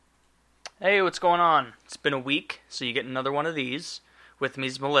Hey, what's going on? It's been a week, so you get another one of these. With me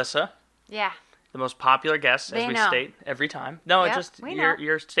is Melissa. Yeah. The most popular guest, as we state every time. No, Yep, it's just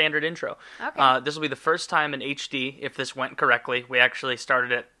your standard intro. Okay. This will be the first time in HD, if this went correctly. We actually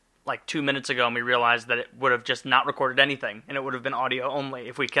started it like 2 minutes ago, and we realized that it would have just not recorded anything, and it would have been audio only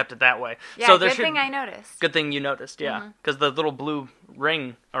if we kept it that way. Yeah, so good thing I noticed. Good thing you noticed, yeah. Because the little blue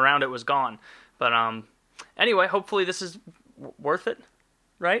ring around it was gone. But anyway, hopefully this is worth it.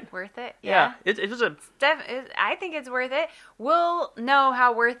 Right? Worth it? Yeah. It was a... I think it's worth it. We'll know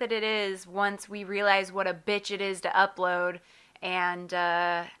how worth it is once we realize what a bitch it is to upload and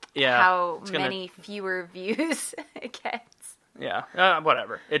how many fewer views it gets. Yeah.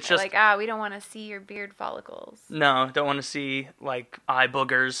 Whatever. It's just... Like, we don't want to see your beard follicles. No, don't want to see, like, eye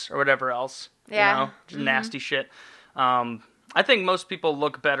boogers or whatever else. Yeah. You know? Just nasty shit. I think most people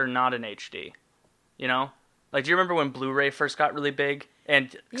look better not in HD. You know? Like, do you remember when Blu-ray first got really big?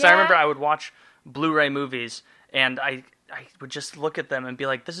 And because I remember I would watch Blu-ray movies, and I would just look at them and be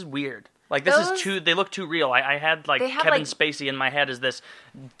like, this is weird. Like, they look too real. I had, like, Kevin Spacey in my head as this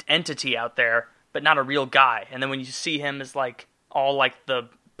entity out there, but not a real guy. And then when you see him as, like, all, like, the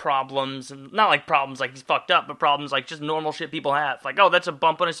problems, and not, like, problems like he's fucked up, but problems like just normal shit people have. Like, oh, that's a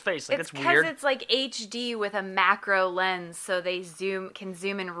bump on his face. Like, it's weird. It's like HD with a macro lens, so they can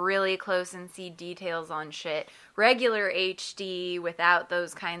zoom in really close and see details on shit. Regular HD without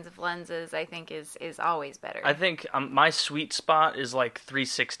those kinds of lenses, I think, is always better. I think my sweet spot is like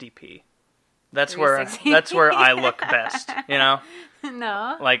 360p. That's where I look best, you know?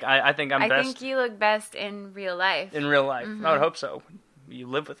 No. Like, I think I'm best. I think you look best in real life. In real life. I would hope so. You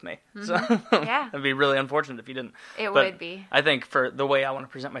live with me. So yeah. It'd be really unfortunate if you didn't. It would be. I think for the way I want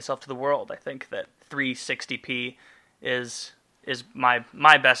to present myself to the world, I think that 360p is my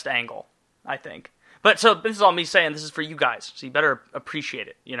best angle, I think. But so this is all me saying this is for you guys. So you better appreciate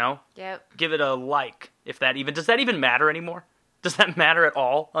it, you know? Yep. Give it a like if that even does that even matter anymore? Does that matter at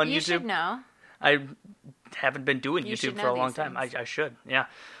all on YouTube? You should know. I haven't been doing YouTube for a long time. I should. Yeah.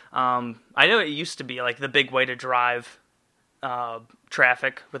 I know it used to be like the big way to drive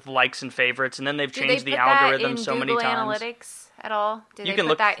traffic with likes and favorites, and then they've changed the algorithm so many times. Did they put that in Google Analytics at all? Did they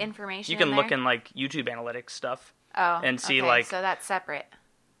put that information in there? You can look in like YouTube Analytics stuff. Oh, and see okay, so that's separate.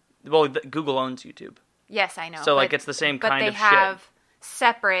 Well, Google owns YouTube. Yes, I know. So like it's the same kind of shit. But they have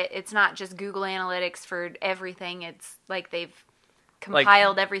separate. It's not just Google Analytics for everything. It's like they've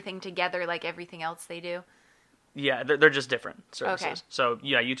compiled everything together, like everything else they do. Yeah, they're just different services. Okay. So,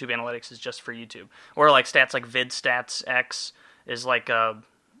 yeah, YouTube Analytics is just for YouTube. Or, like, stats like VidStats X is like a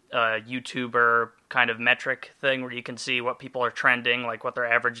YouTuber kind of metric thing where you can see what people are trending, like what their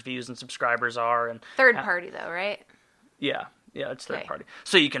average views and subscribers are. And third party, though, right? Yeah, it's third party.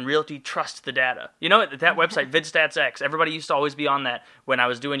 So you can really trust the data. You know, that website, VidStats X, everybody used to always be on that when I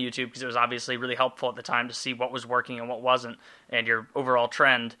was doing YouTube because it was obviously really helpful at the time to see what was working and what wasn't and your overall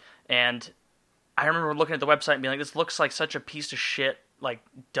trend. And I remember looking at the website and being like, this looks like such a piece of shit, like,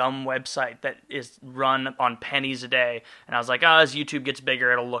 dumb website that is run on pennies a day. And I was like, as YouTube gets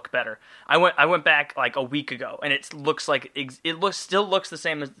bigger, it'll look better. I went back, like, a week ago, and it looks like, still looks the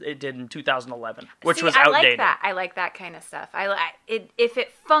same as it did in 2011, which was outdated. I like that kind of stuff. If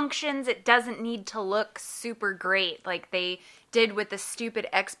it functions, it doesn't need to look super great, like they did with the stupid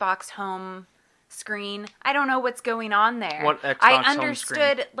Xbox home screen. I don't know what's going on there. What Xbox I home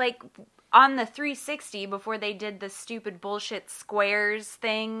understood, screen? like, on the 360, before they did the stupid bullshit squares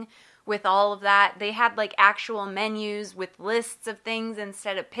thing with all of that, they had, like, actual menus with lists of things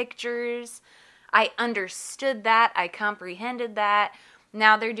instead of pictures. I understood that. I comprehended that.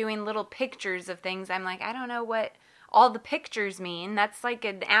 Now they're doing little pictures of things. I'm like, I don't know what all the pictures mean. That's like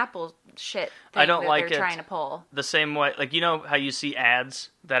an Apple shit thing they're trying to pull. The same way, like, you know how you see ads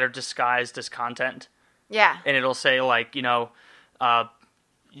that are disguised as content? Yeah. And it'll say, like, you know,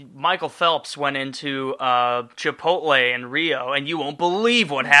 Michael Phelps went into Chipotle in Rio, and you won't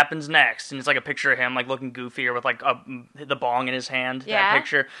believe what happens next. And it's like a picture of him, like, looking goofy or with, like, the bong in his hand, that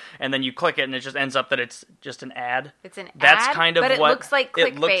picture. And then you click it, and it just ends up that it's just an ad. It's an ad? That's kind of but it looks like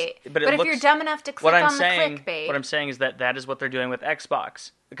clickbait. But if you're dumb enough to click on the clickbait... What I'm saying is that is what they're doing with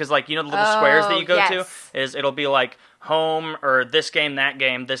Xbox. Because, like, you know the little squares that you go to? It'll be, like, home, or this game, that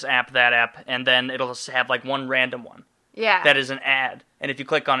game, this app, that app, and then it'll have, like, one random one. Yeah. That is an ad. And if you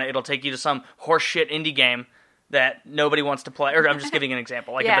click on it, it'll take you to some horseshit indie game that nobody wants to play. Or I'm just giving an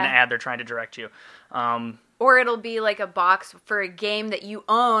example. Like, of an ad they're trying to direct you. Or it'll be like a box for a game that you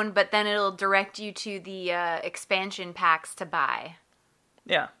own, but then it'll direct you to the expansion packs to buy.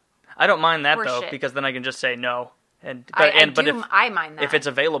 Yeah. I don't mind that, though, because then I can just say no. I mind that. If it's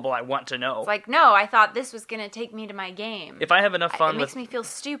available, I want to know. It's like, no, I thought this was going to take me to my game. If I have enough fun, it makes me feel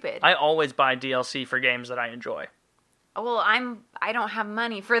stupid. I always buy DLC for games that I enjoy. Well, I don't have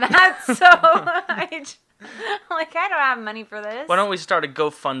money for that, so I don't have money for this. Why don't we start a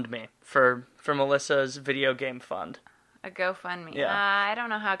GoFundMe for Melissa's video game fund? A GoFundMe. Yeah. I don't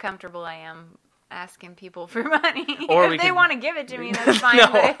know how comfortable I am asking people for money. Or if they want to give it to me, that's fine.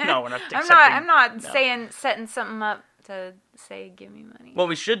 No, we're not accepting. I'm not setting something up to say give me money. What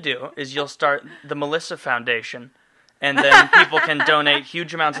we should do is you'll start the Melissa Foundation, and then people can donate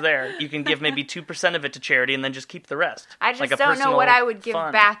huge amounts there. You can give maybe 2% of it to charity, and then just keep the rest. I just don't know what I would give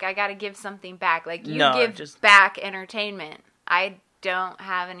back. I got to give something back. Like you give back entertainment. I don't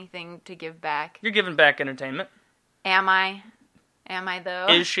have anything to give back. You're giving back entertainment. Am I? Am I though?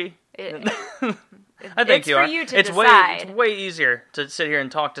 Is she? I think it's you for are. you to It's decide. way easier to sit here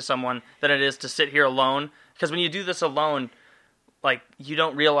and talk to someone than it is to sit here alone. Because when you do this alone, like, you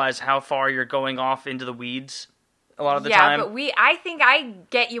don't realize how far you're going off into the weeds a lot of the time. Yeah, but I think I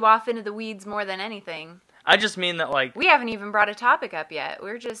get you off into the weeds more than anything. I just mean that, like... We haven't even brought a topic up yet.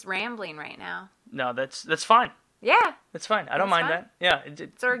 We're just rambling right now. No, that's fine. Yeah. That's fine. I don't mind that. Yeah.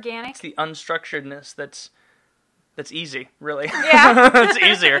 It's organic. It's the unstructuredness that's easy, really. Yeah. It's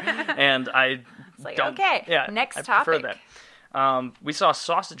easier. And I it's like, don't... Okay, yeah, next I topic. prefer that. We saw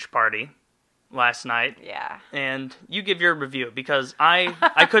Sausage Party last night. Yeah. And you give your review, because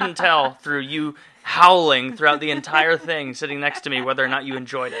I couldn't tell through you howling throughout the entire thing sitting next to me whether or not you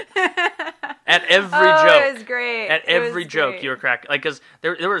enjoyed it. At every joke. It was great. At every joke you were cracking. Like, because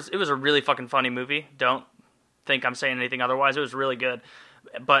it was a really fucking funny movie. Don't think I'm saying anything otherwise. It was really good.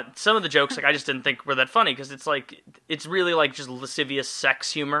 But some of the jokes, like, I just didn't think were that funny, because it's really like just lascivious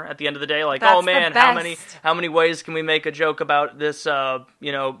sex humor at the end of the day. Like, That's oh man, the how many ways can we make a joke about this,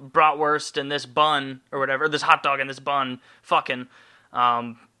 bratwurst and this bun or whatever, this hot dog and this bun, fucking.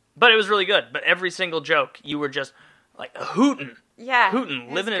 But it was really good. But every single joke, you were just like hooting,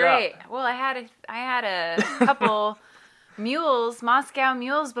 living it up. Well, I had a couple Moscow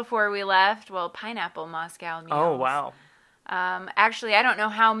mules before we left. Well, pineapple Moscow mules. Oh wow. Actually, I don't know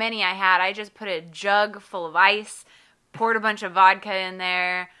how many I had. I just put a jug full of ice, poured a bunch of vodka in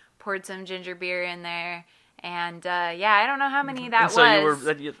there, poured some ginger beer in there, and I don't know how many that was.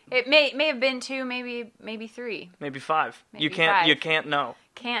 It may have been 2, maybe 3, maybe 5. Maybe you can't 5. Can't know.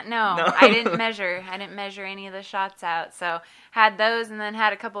 Can't know. No. I didn't measure. I didn't measure any of the shots out. So had those, and then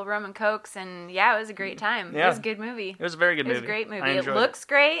had a couple rum and cokes, and it was a great time. Yeah. It was a good movie. It was a very good movie. It was a great movie. I It looks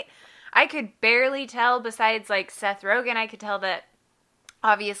great. I could barely tell, besides like Seth Rogen, I could tell that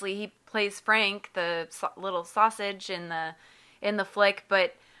obviously he plays Frank, the little sausage in the flick,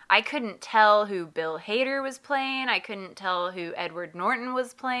 but I couldn't tell who Bill Hader was playing. I couldn't tell who Edward Norton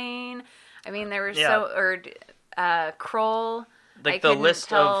was playing. I mean, there were Kroll. Like, the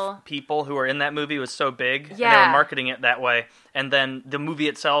list of people who were in that movie was so big, and they Yeah. were marketing it that way. And then the movie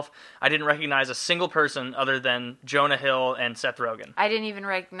itself, I didn't recognize a single person other than Jonah Hill and Seth Rogen. I didn't even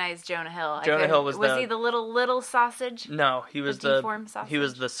recognize Jonah Hill. Jonah Hill was he the little sausage? No, he was deformed sausage? He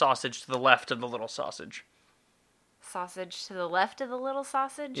was the sausage to the left of the little sausage. Sausage to the left of the little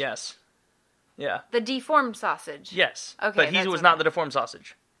sausage? Yes. Yeah. The deformed sausage? Yes. Okay, But he was not the deformed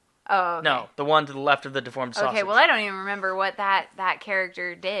sausage. Oh, okay. No, the one to the left of the deformed sausage. Okay, well, I don't even remember what that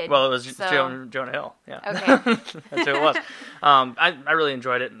character did. Well, it was Jonah Hill. Yeah. Okay. That's who it was. I really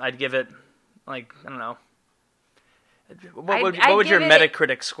enjoyed it. I'd give it, like, I don't know. What would your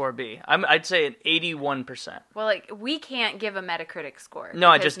Metacritic score be? I'd say an 81%. Well, like, we can't give a Metacritic score. No,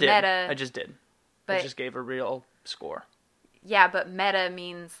 I just did. I just gave a real score. Yeah, but meta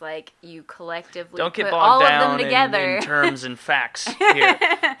means, like, you collectively don't get put bogged all down of them together. In terms and facts here.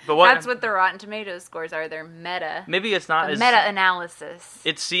 But That's what the Rotten Tomatoes scores are. They're meta. Maybe it's not as... meta-analysis.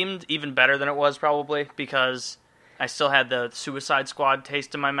 It seemed even better than it was, probably, because I still had the Suicide Squad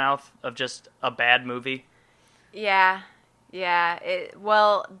taste in my mouth of just a bad movie. Yeah. Those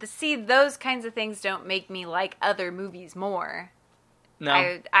kinds of things don't make me like other movies more.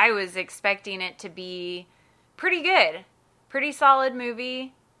 No. I was expecting it to be pretty good. Pretty solid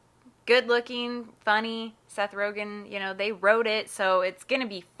movie. Good looking, funny. Seth Rogen, they wrote it, so it's going to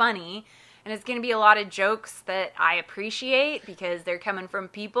be funny. And it's going to be a lot of jokes that I appreciate because they're coming from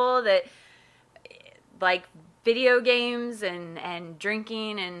people that like video games and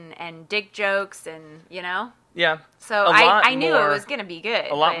drinking and dick jokes and, Yeah. So I knew it was going to be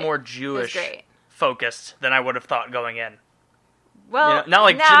good. A lot more Jewish focused than I would have thought going in. Well, not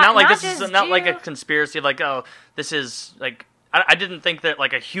like this is not like a Jew. conspiracy of like, oh, this is like, I didn't think that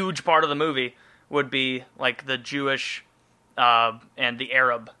like a huge part of the movie would be like the Jewish and the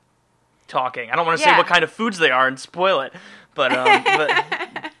Arab talking. I don't want to say what kind of foods they are and spoil it, but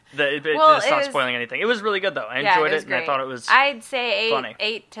it's not spoiling anything. It was really good though. I enjoyed it, and I thought it was. I'd say funny.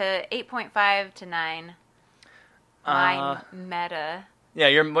 8.5 to 9. My meta. Yeah,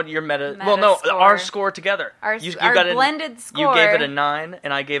 your meta. Meta well, no, score. Our score together. Our got blended score. You gave it a 9,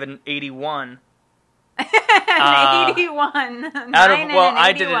 and I gave it an 81. An 81.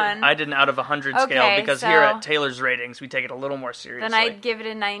 I did an out of 100 scale because here at Taylor's Ratings we take it a little more seriously. Then I'd give it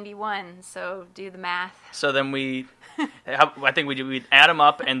a 91. So do the math. So then I think we'd add them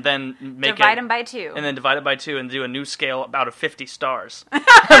up and then divide them by 2, and then divide it by 2 and do a new scale out of 50 stars.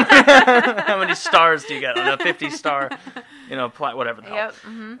 How many stars do you get on a 50-star? Whatever the hell. Yep.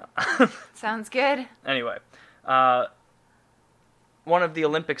 Mm-hmm. Sounds good. Anyway, one of the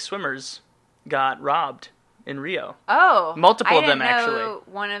Olympic swimmers got robbed in Rio. Oh, multiple of them I didn't actually. know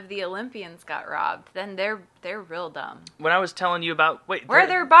one of the Olympians got robbed. Then they're real dumb. When I was telling you about where are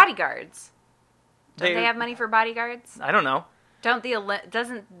their bodyguards? Don't they have money for bodyguards? I don't know.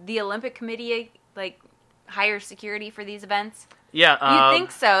 Doesn't the Olympic Committee hire security for these events? Yeah, you'd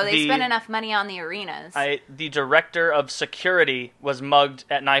think so. They spend enough money on the arenas. The director of security was mugged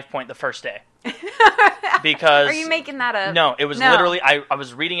at knife point the first day. Because are you making that up? No, it was literally I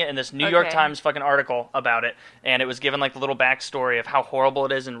was reading it in this New York Times fucking article about it, and it was given the little backstory of how horrible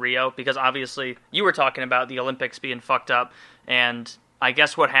it is in Rio, because obviously you were talking about the Olympics being fucked up, and I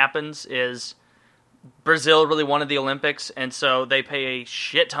guess what happens is Brazil really wanted the Olympics, and so they pay a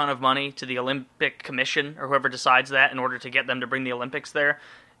shit ton of money to the Olympic Commission or whoever decides that in order to get them to bring the Olympics there,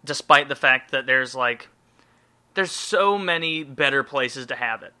 despite the fact that there's so many better places to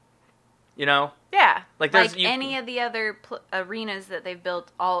have it. Yeah. Like any of the other arenas that they've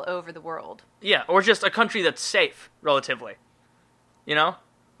built all over the world. Yeah, or just a country that's safe, relatively.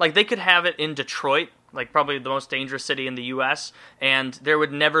 They could have it in Detroit, probably the most dangerous city in the U.S., and there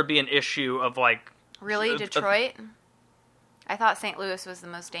would never be an issue of, Really? Detroit? I thought St. Louis was the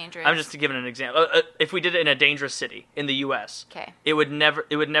most dangerous. I'm just giving an example. If we did it in a dangerous city in the U.S., it would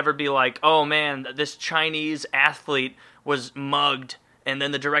never be oh man, this Chinese athlete was mugged, and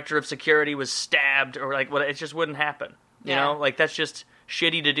then the director of security was stabbed, or it just wouldn't happen. You know, that's just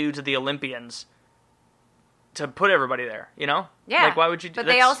shitty to do to the Olympians. To put everybody there, Yeah. Why would you do that?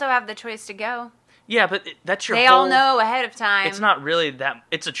 But they also have the choice to go. Yeah, but that's your They all know ahead of time. It's not really that...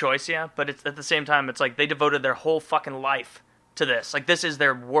 It's a choice, yeah, but it's at the same time, it's they devoted their whole fucking life to this. This is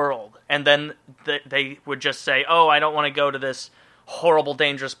their world. And then they would just say, oh, I don't want to go to this horrible,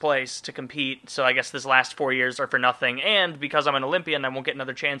 dangerous place to compete, so I guess this last 4 years are for nothing, and because I'm an Olympian, I won't get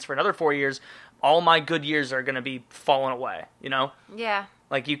another chance for another 4 years, all my good years are going to be falling away, Yeah.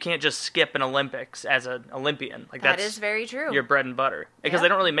 You can't just skip an Olympics as an Olympian. That is very true. Your bread and butter. Because they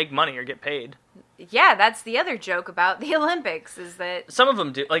don't really make money or get paid. Yeah, that's the other joke about the Olympics, is that... Some of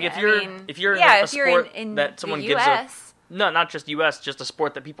them do. If you're in a sport in that someone the gives US. No, not just U.S., just a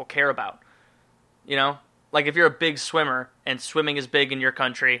sport that people care about. If you're a big swimmer, and swimming is big in your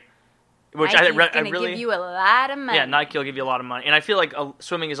country, which Nike's going to give you a lot of money. Yeah, Nike will give you a lot of money. And I feel like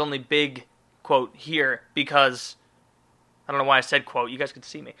swimming is only big, quote, here, because... I don't know why I said quote. You guys could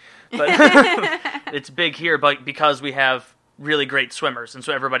see me. But it's big here but because we have really great swimmers. And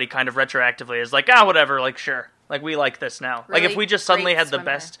so everybody kind of retroactively is whatever, sure. We like this now. Really if we just suddenly had the swimmer.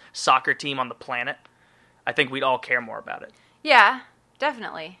 best soccer team on the planet, I think we'd all care more about it. Yeah,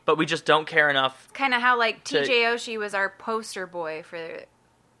 definitely. But we just don't care enough. It's kind of how, TJ Oshie was our poster boy for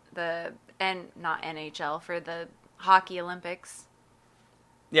not NHL, for the Hockey Olympics.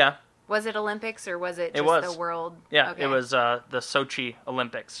 Yeah. Was it Olympics or was it just the world? Yeah, okay. It was the Sochi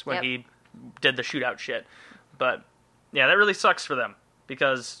Olympics when he did the shootout shit. But yeah, that really sucks for them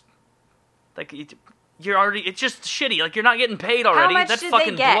because you're already, it's just shitty. You're not getting paid already. How much that did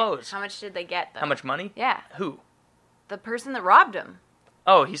fucking they get? blows. How much did they get though? How much money? Yeah. Who? The person that robbed him.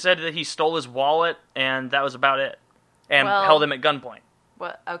 Oh, he said that he stole his wallet and that was about it. And held him at gunpoint.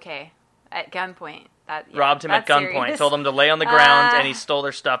 Well, okay. At gunpoint. Robbed him at gunpoint, told him to lay on the ground, and he stole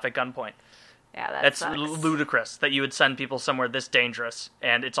their stuff at gunpoint. Yeah, that's sucks. Ludicrous that you would send people somewhere this dangerous,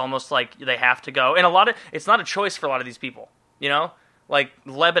 and it's almost like they have to go. And it's not a choice for a lot of these people,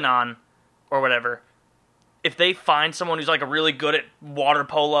 Lebanon or whatever. If they find someone who's really good at water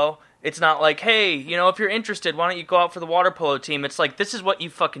polo, it's not hey, if you're interested, why don't you go out for the water polo team? It's this is what you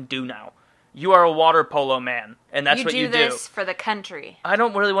fucking do now. You are a water polo man, and that's what you do. You do this for the country. I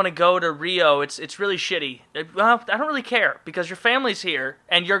don't really want to go to Rio. It's really shitty. Well, I don't really care, because your family's here,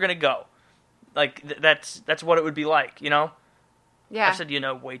 and you're going to go. That's what it would be like, Yeah. I've said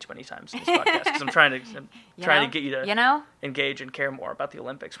way too many times in this podcast because I'm trying to get you to engage and care more about the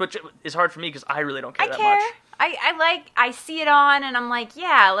Olympics, which is hard for me because I really don't care that much. I see it on and I'm like,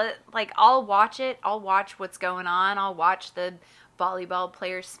 yeah, I'll watch it. I'll watch what's going on. I'll watch the volleyball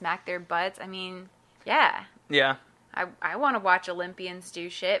players smack their butts. I mean, yeah. Yeah. I want to watch Olympians do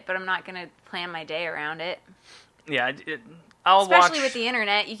shit, but I'm not going to plan my day around it. Yeah, Especially with the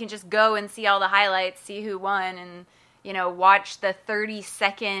internet, you can just go and see all the highlights, see who won, and, watch the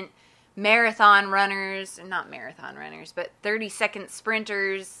 30-second marathon runners, not marathon runners, but 30-second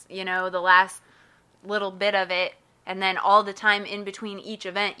sprinters, the last little bit of it, and then all the time in between each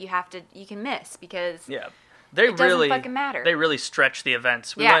event you can miss because it doesn't fucking matter. They really stretch the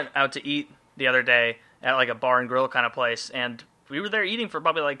events. We went out to eat the other day at like a bar and grill kind of place, and we were there eating for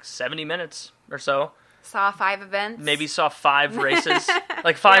probably like 70 minutes or so. Saw 5 events. Maybe saw 5 races.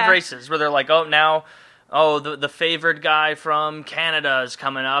 Like 5 races where they're like, the favored guy from Canada is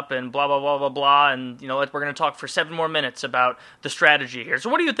coming up and blah, blah, blah, blah, blah. And, we're going to talk for 7 more minutes about the strategy here. So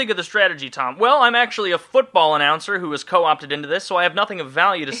what do you think of the strategy, Tom? Well, I'm actually a football announcer who was co-opted into this, so I have nothing of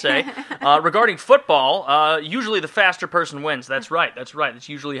value to say. Regarding football, usually the faster person wins. That's right. That's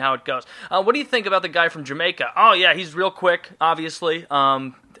usually how it goes. What do you think about the guy from Jamaica? Oh, yeah, he's real quick, obviously.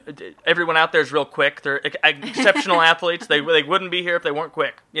 Everyone out there is real quick. They're exceptional athletes. They wouldn't be here if they weren't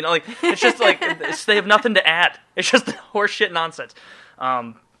quick. It's just like they have nothing to add. It's just horseshit nonsense.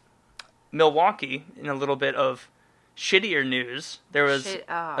 Milwaukee, in a little bit of shittier news, there was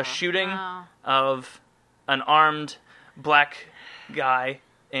a shooting of an armed black guy,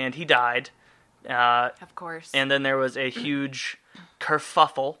 and he died. Of course. And then there was a huge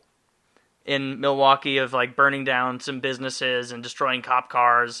kerfuffle in Milwaukee of like burning down some businesses and destroying cop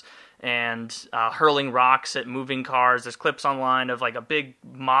cars and hurling rocks at moving cars. There's clips online of like a big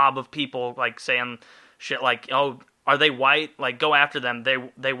mob of people like saying shit like, "Oh, are they white? Like go after them.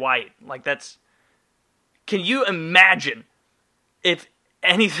 They white." Like that's. Can you imagine if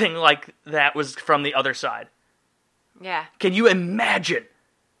anything like that was from the other side? Yeah. Can you imagine?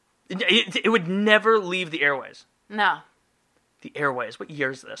 It would never leave the airways. No. The airways. What year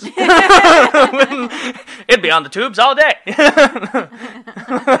is this? It'd be on the tubes all day.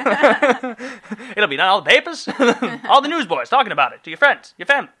 It'll be on all the papers, all the newsboys talking about it to your friends, your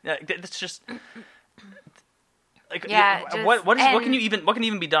family. It's just like what can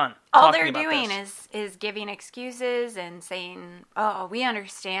even be done? All they're doing is giving excuses and saying, "Oh, we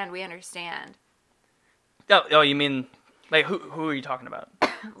understand." Oh, you mean like who are you talking about?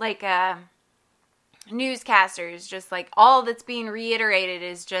 Like newscasters, just like all that's being reiterated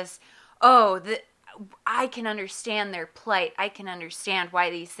is just, I can understand their plight. I can understand why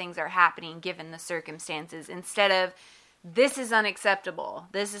these things are happening given the circumstances, instead of this is unacceptable.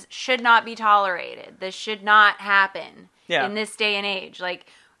 Should not be tolerated. This should not happen in this day and age. Like,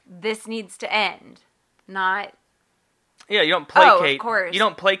 this needs to end. Not. Yeah, you don't placate. Of course. You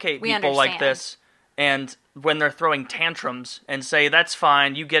don't placate people like this. And when they're throwing tantrums and say, that's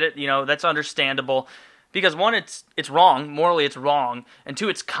fine, you get it, that's understandable. Because one, it's wrong, morally it's wrong, and two,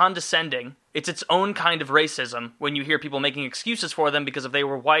 it's condescending. It's its own kind of racism when you hear people making excuses for them because if they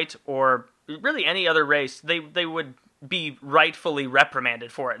were white or really any other race, they would be rightfully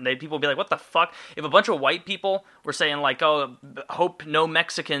reprimanded for it. And people would be like, what the fuck? If a bunch of white people were saying like, oh, hope no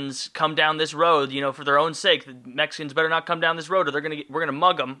Mexicans come down this road, for their own sake, the Mexicans better not come down this road or we're gonna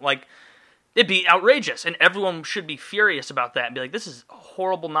mug them, like, it'd be outrageous, and everyone should be furious about that and be like, this is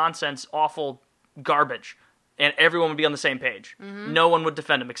horrible nonsense, awful garbage, and everyone would be on the same page. Mm-hmm. No one would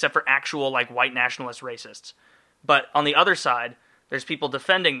defend him except for actual like white nationalist racists. But on the other side, there's people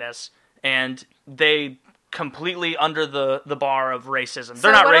defending this, and they completely under the bar of racism.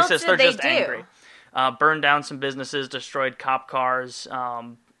 They're not racist, they're just angry. Burned down some businesses, destroyed cop cars,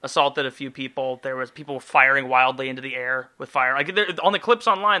 assaulted a few people. There was people firing wildly into the air with fire. Like on the clips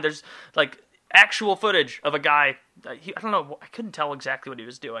online, there's like actual footage of a guy. I don't know. I couldn't tell exactly what he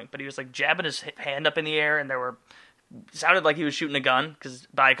was doing, but he was like jabbing his hand up in the air, and sounded like he was shooting a gun.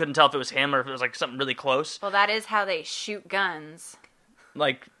 But I couldn't tell if it was him or if it was like something really close. Well, that is how they shoot guns.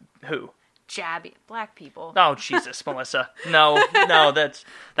 Like who? Black people. Oh, Jesus, Melissa. No, that's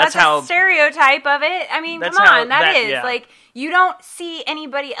how... a stereotype of it. I mean, come on, that is. Yeah. Like, you don't see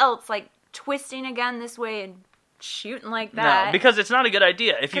anybody else, like, twisting a gun this way and shooting like that. No, because it's not a good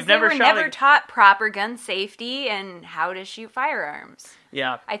idea. If you've never never taught proper gun safety and how to shoot firearms.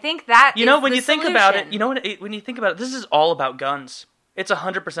 Yeah. I think that is when you think about it, when you think about it, this is all about guns. It's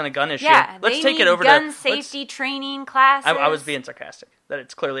 100% a gun issue. Yeah, let's take it over gun safety training classes. I was being sarcastic. That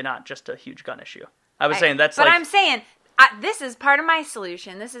it's clearly not just a huge gun issue. I was saying that's but I'm saying, This is part of my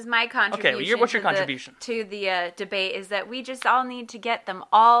solution. This is my contribution. Okay, what's your contribution? To the debate is that we just all need to get them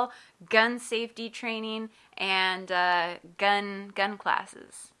all gun safety training and gun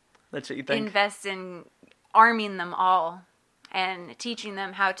classes. That's what you think? Invest in arming them all and teaching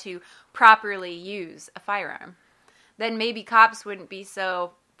them how to properly use a firearm. Then maybe cops wouldn't be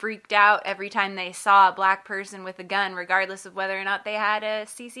so freaked out every time they saw a black person with a gun, regardless of whether or not they had a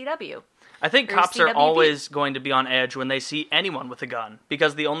CCW. I think cops are always going to be on edge when they see anyone with a gun,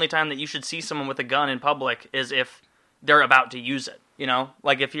 because the only time that you should see someone with a gun in public is if they're about to use it, you know?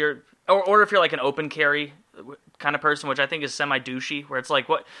 Like if you're, or if you're like an open carry kind of person, which I think is semi-douchey, where it's like,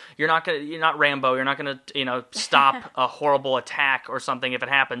 what, you're not Rambo, you're not gonna, stop a horrible attack or something if it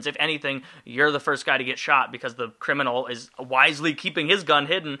happens. If anything, you're the first guy to get shot because the criminal is wisely keeping his gun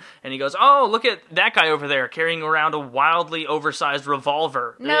hidden, and he goes, oh, look at that guy over there carrying around a wildly oversized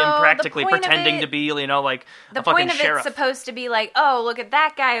revolver, and practically pretending to be, like a fucking sheriff. The point of it's supposed to be like, oh, look at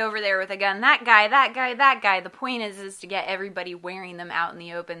that guy over there with a gun, that guy, that guy, that guy. The point is to get everybody wearing them out in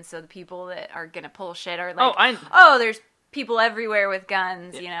the open, so the people that are gonna pull shit are like, there's people everywhere with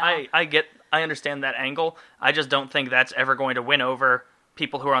guns, I understand that angle. I just don't think that's ever going to win over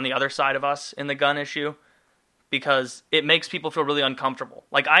people who are on the other side of us in the gun issue, because it makes people feel really uncomfortable.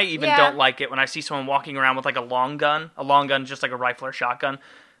 Like, I even don't like it when I see someone walking around with, like, a long gun, just like a rifle or shotgun,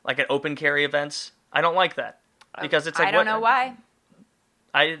 like at open carry events. I don't like that. Because it's like, I don't know why.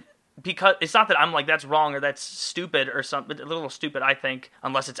 Because it's not that I'm like, that's wrong or that's stupid or something. A little stupid, I think,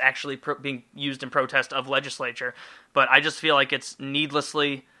 unless it's actually being used in protest of legislature. But I just feel like it's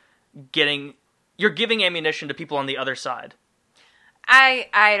needlessly you're giving ammunition to people on the other side.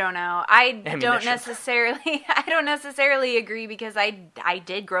 I don't know. I don't necessarily agree, because I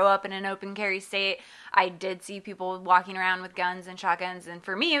did grow up in an open carry state. I did see people walking around with guns and shotguns, and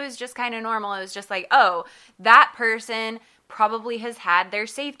for me it was just kind of normal. It was just like, oh, that person probably has had their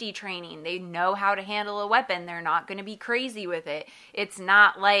safety training. They know how to handle a weapon. They're not going to be crazy with it. It's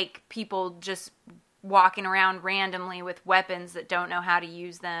not like people just walking around randomly with weapons that don't know how to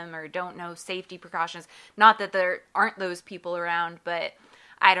use them or don't know safety precautions. Not that there aren't those people around, but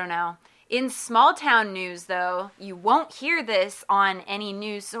I don't know. In small town news, though, you won't hear this on any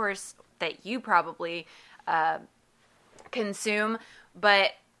news source that you probably consume,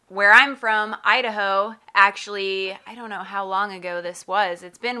 but where I'm from, Idaho, actually, I don't know how long ago this was.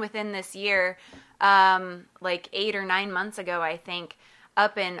 It's been within this year, like 8 or 9 months ago, I think,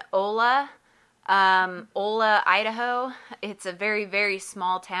 up in Ola, Idaho. It's a very, very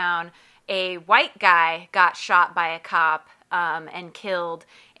small town. A white guy got shot by a cop and killed,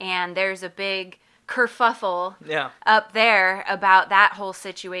 and there's a big kerfuffle up there about that whole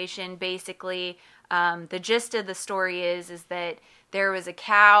situation. Basically, the gist of the story is that there was a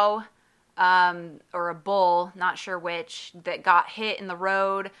cow or a bull, not sure which, that got hit in the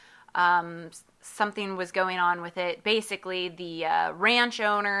road. Something was going on with it. Basically, the ranch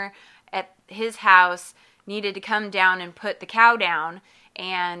owner at his house needed to come down and put the cow down,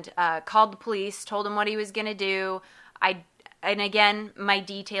 and called the police, told him what he was going to do. And again, my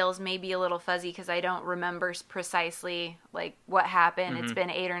details may be a little fuzzy because I don't remember precisely like what happened. Mm-hmm. It's been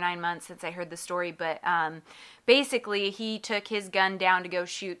 8 or 9 months since I heard the story, but basically he took his gun down to go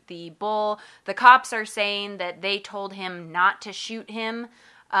shoot the bull. The cops are saying that they told him not to shoot him,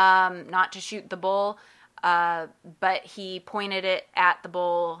 not to shoot the bull, but he pointed it at the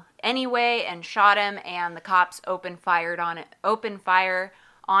bull anyway and shot him, and the cops opened fire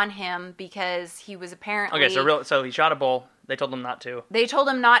on him because he was apparently... Okay, so he shot a bull. They told him not to. They told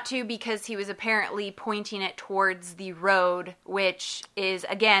him not to because he was apparently pointing it towards the road, which is,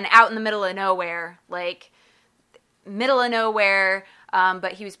 again, out in the middle of nowhere. Like, middle of nowhere,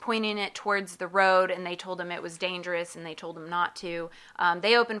 but he was pointing it towards the road, and they told him it was dangerous, and they told him not to.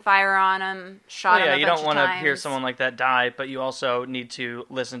 They opened fire on him, shot him a bunch of times. Yeah, you don't want to hear someone like that die, but you also need to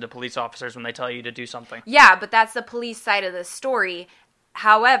listen to police officers when they tell you to do something. Yeah, but that's the police side of the story.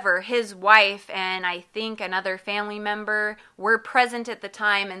 However, his wife and I think another family member were present at the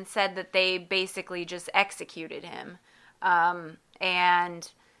time and said that they basically just executed him. And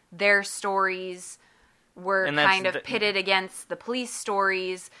their stories were kind of pitted against the police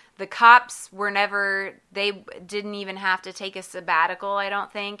stories. The cops they didn't even have to take a sabbatical, I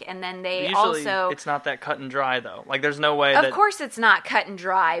don't think. And then they usually, it's not that cut and dry, though. Like, there's no way Of course it's not cut and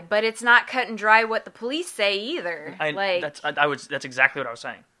dry, but it's not cut and dry what the police say either. That's exactly what I was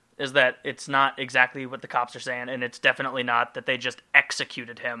saying. Is that it's not exactly what the cops are saying, and it's definitely not that they just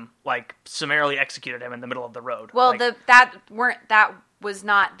executed him, like, summarily executed him in the middle of the road. Well, that was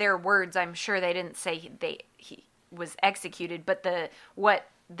not their words. I'm sure they didn't say he was executed, but what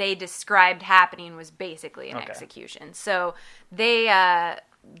they described happening was basically an execution. So they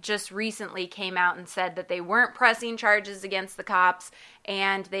just recently came out and said that they weren't pressing charges against the cops,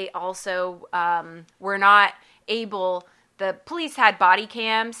 and they also were not able... The police had body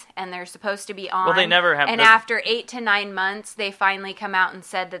cams, and they're supposed to be on. Well, they never have. And after 8 to 9 months, they finally come out and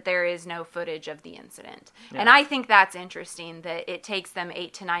said that there is no footage of the incident. Yeah. And I think that's interesting, that it takes them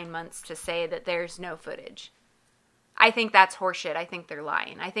 8 to 9 months to say that there's no footage. I think that's horseshit. I think they're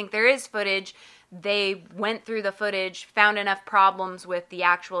lying. I think there is footage. They went through the footage, found enough problems with the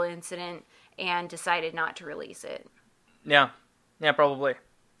actual incident, and decided not to release it. Yeah. Yeah, probably.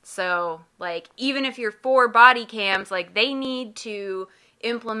 So, like, even if you're for body cams, like, they need to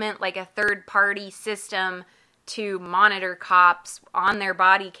implement, like, a third-party system to monitor cops on their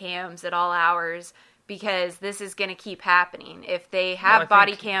body cams at all hours, because this is going to keep happening. If they have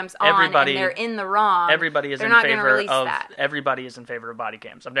body cams on and they're in the wrong, everybody is they're in not going to favor release of that. Everybody is in favor of body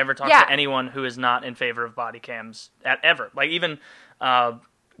cams. I've never talked to anyone who is not in favor of body cams ever. Like, even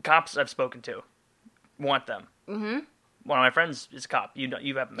cops I've spoken to want them. Mm-hmm. One of my friends is a cop. You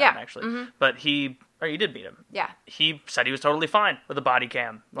haven't met him, actually. Mm-hmm. But you did meet him. Yeah. He said he was totally fine with a body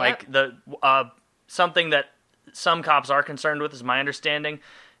cam. Like, something that some cops are concerned with, is my understanding,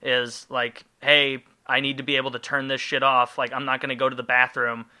 is like, hey, I need to be able to turn this shit off. Like, I'm not going to go to the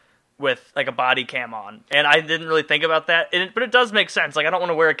bathroom with, like, a body cam on. And I didn't really think about that. But it does make sense. Like, I don't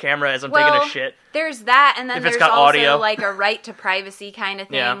want to wear a camera as I'm taking a shit. There's that, and then there's also, audio. like, a right to privacy kind of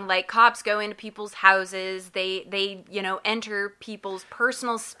thing. Yeah. Like, cops go into people's houses. They enter people's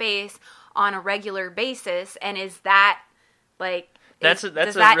personal space on a regular basis. And is that, like... Does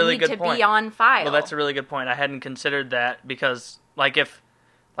that really need to be on file? Well, that's a really good point. I hadn't considered that, because, like, if,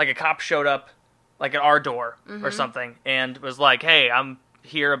 like, a cop showed up, like, at our door or something, and was like, hey, I'm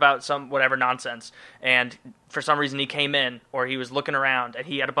here about some whatever nonsense, and for some reason he came in, or he was looking around, and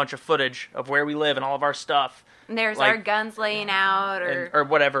he had a bunch of footage of where we live and all of our stuff. And there's, like, our guns laying out, or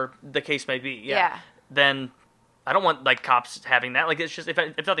whatever the case may be. Yeah. Then I don't want, like, cops having that. Like, it's just,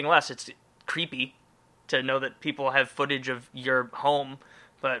 if nothing less, it's creepy to know that people have footage of your home,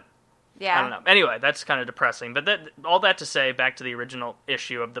 but I don't know. Anyway, that's kind of depressing. But all that to say, back to the original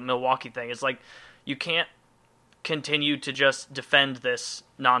issue of the Milwaukee thing, is like, you can't continue to just defend this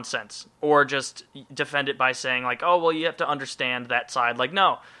nonsense, or just defend it by saying, like, oh, well, you have to understand that side. Like,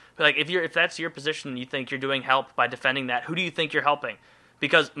 no. But, like, if that's your position, you think you're doing help by defending that, who do you think you're helping?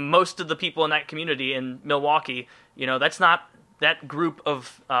 Because most of the people in that community in Milwaukee, that's not that group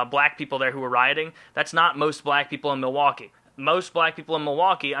of black people there who were rioting. That's not most black people in Milwaukee. Most black people in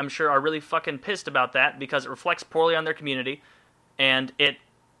Milwaukee, I'm sure, are really fucking pissed about that, because it reflects poorly on their community, and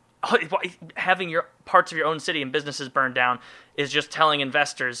having your parts of your own city and businesses burned down is just telling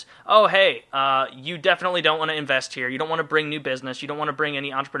investors, oh, hey, you definitely don't want to invest here. You don't want to bring new business. You don't want to bring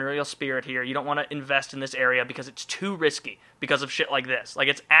any entrepreneurial spirit here. You don't want to invest in this area because it's too risky because of shit like this. Like,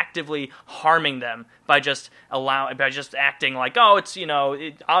 it's actively harming them by just acting like, oh, it's,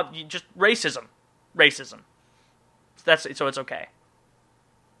 just racism. So it's okay.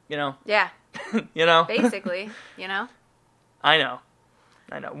 Yeah. Basically, I know.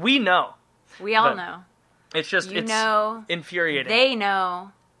 We know. We all know. It's just, infuriating. They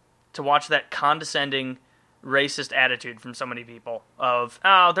know. To watch that condescending, racist attitude from so many people of,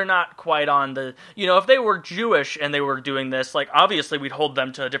 oh, they're not quite on the, if they were Jewish and they were doing this, like, obviously we'd hold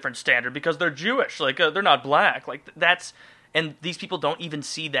them to a different standard because they're Jewish. Like, they're not black. Like, and these people don't even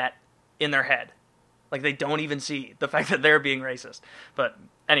see that in their head. Like, they don't even see the fact that they're being racist. But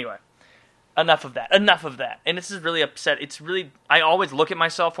anyway. Enough of that. And this is really upset. I always look at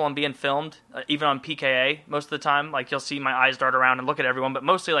myself while I'm being filmed, even on PKA most of the time. Like, you'll see my eyes dart around and look at everyone, but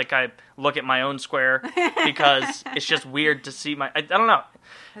mostly, like, I look at my own square because it's just weird to see I don't know.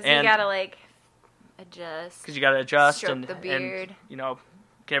 Because you gotta, like, adjust. Because you gotta adjust. Stroke the beard. And,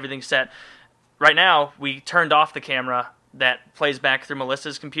 get everything set. Right now, we turned off the camera that plays back through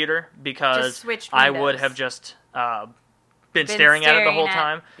Melissa's computer because I would have just... been staring at it the whole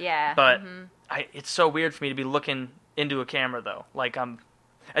time. Yeah. But it's so weird for me to be looking into a camera, though. Like,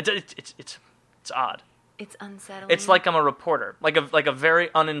 it's odd. It's unsettling. It's like I'm a reporter. Like a very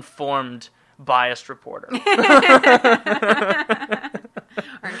uninformed, biased reporter.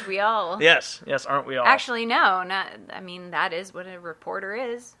 Aren't we all? Yes, aren't we all? Actually, no. That is what a reporter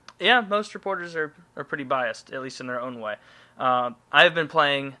is. Yeah, most reporters are pretty biased, at least in their own way. I've been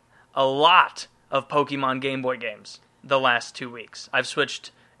playing a lot of Pokemon Game Boy games the last 2 weeks. I've switched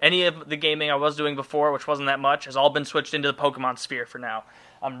any of the gaming I was doing before, which wasn't that much, has all been switched into the Pokemon sphere for now.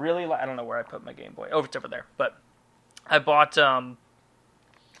 I'm really... I don't know where I put my Game Boy. Oh, it's over there. But I bought...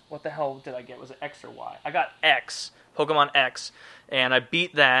 what the hell did I get? Was it X or Y? I got X, Pokemon X, and I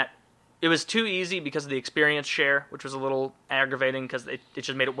beat that. It was too easy because of the experience share, which was a little aggravating because it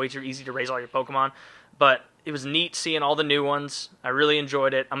just made it way too easy to raise all your Pokemon. But it was neat seeing all the new ones. I really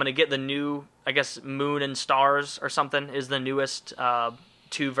enjoyed it. I'm going to get the new, I guess, Moon and Stars or something is the newest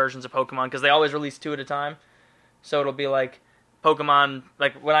 2 versions of Pokemon, because they always release 2 at a time. So it'll be like Pokemon,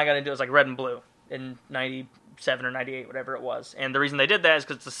 like when I got into it was like Red and Blue in 97 or 98, whatever it was. And the reason they did that is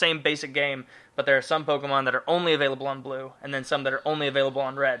because it's the same basic game, but there are some Pokemon that are only available on Blue, and then some that are only available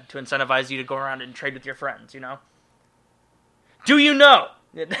on Red, to incentivize you to go around and trade with your friends, you know? Do you know?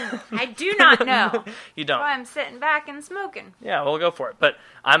 I do not know. You don't. That's why I'm sitting back and smoking. Yeah, we'll go for it. But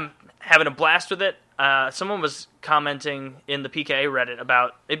I'm having a blast with it. Someone was commenting in the PKA Reddit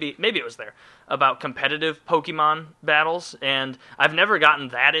about, maybe it was there, about competitive Pokemon battles, and I've never gotten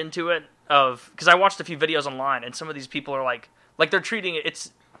that into it, because I watched a few videos online, and some of these people are like they're treating it,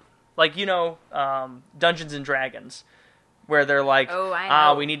 it's like, Dungeons and Dragons, where they're like,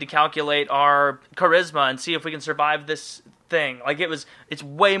 we need to calculate our charisma and see if we can survive this thing. Like, it's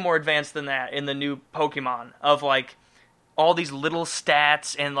way more advanced than that in the new Pokemon, of like all these little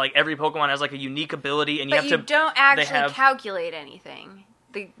stats, and like every Pokemon has like a unique ability, and you don't actually calculate anything.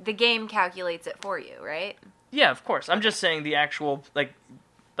 The game calculates it for you, right? Yeah, of course. I'm just saying the actual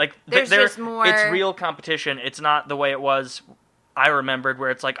there's just more. It's real competition. It's not the way it was. I remembered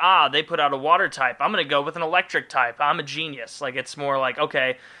where it's like, they put out a water type. I'm going to go with an electric type. I'm a genius. Like, it's more like,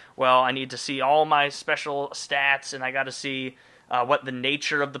 okay, well, I need to see all my special stats, and I got to see what the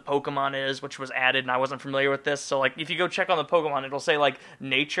nature of the Pokemon is, which was added, and I wasn't familiar with this. So, like, if you go check on the Pokemon, it'll say, like,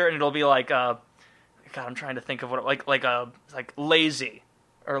 nature, and it'll be like, God, I'm trying to think of what, like lazy,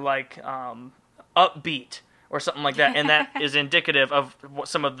 or like upbeat, or something like that, and that is indicative of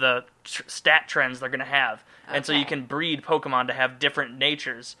some of the stat trends they're going to have. Okay. And so you can breed Pokemon to have different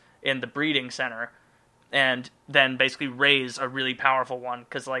natures in the breeding center, and then basically raise a really powerful one,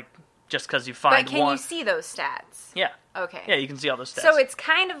 just because you find one. But can you see those stats? Yeah. Okay. Yeah, you can see all those stats. So it's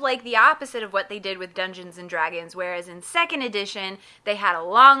kind of like the opposite of what they did with Dungeons and Dragons, whereas in 2nd edition, they had a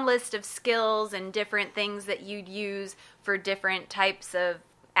long list of skills and different things that you'd use for different types of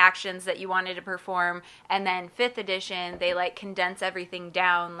actions that you wanted to perform, and then 5th edition they condense everything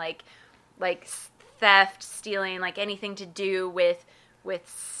down, like theft, stealing, anything to do with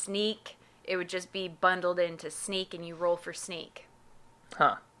sneak. It would just be bundled into sneak, and you roll for sneak.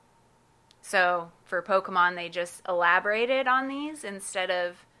 Huh. So for Pokemon, they just elaborated on these instead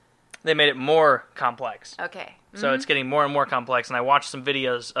of... They made it more complex. Okay. So it's getting more and more complex, and I watched some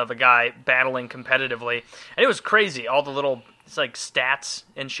videos of a guy battling competitively, and it was crazy, all the little stats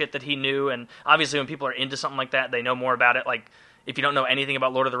and shit that he knew, and obviously when people are into something like that, they know more about it. Like, if you don't know anything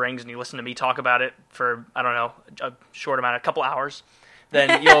about Lord of the Rings and you listen to me talk about it for, I don't know, a short amount, a couple hours,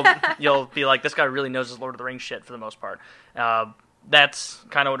 then you'll be like, this guy really knows his Lord of the Rings shit for the most part. That's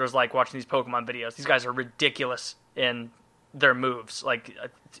kind of what it was like watching these Pokemon videos. These guys are ridiculous in their moves.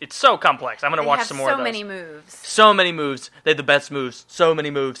 It's so complex. I'm going to watch some more of those. So many moves. So many moves. They have the best moves. So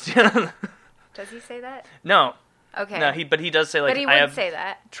many moves. Does he say that? No. Okay. No, but he does say, but he would say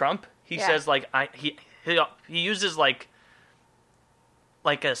that. Trump? He says, he uses, a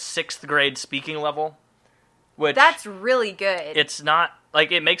 6th grade speaking level, which... That's really good. It's not...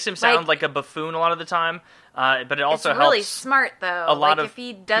 it makes him sound like a buffoon a lot of the time, but it also helps... It's really smart, though. A lot if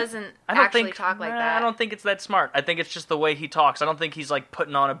he doesn't actually talk like that. I don't think it's that smart. I think it's just the way he talks. I don't think he's,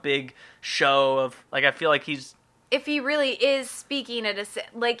 putting on a big show of... I feel like he's... If he really is speaking at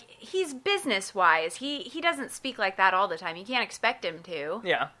he's business-wise. He doesn't speak like that all the time. You can't expect him to.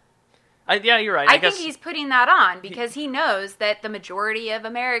 Yeah. Yeah, you're right. I think he's putting that on because he knows that the majority of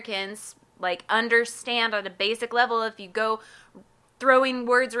Americans, understand on a basic level, if you go throwing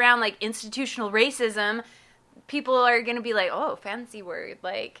words around like institutional racism, people are going to be like, oh, fancy word.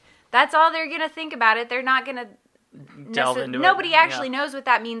 That's all they're going to think about it. They're not going to delve into it. Nobody actually knows what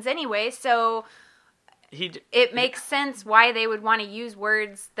that means anyway, so... It makes sense why they would want to use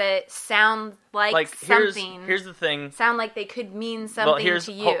words that sound like something. Here's the thing. Sound like they could mean something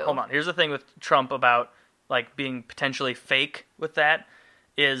to you. Hold on. Here's the thing with Trump about being potentially fake with that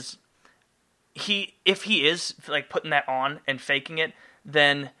is if he is putting that on and faking it,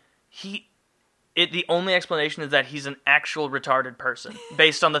 then the only explanation is that he's an actual retarded person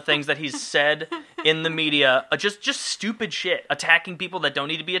based on the things that he's said in the media. Just stupid shit. Attacking people that don't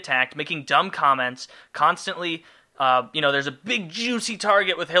need to be attacked. Making dumb comments. Constantly, there's a big juicy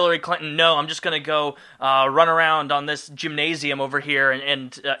target with Hillary Clinton. No, I'm just going to go run around on this gymnasium over here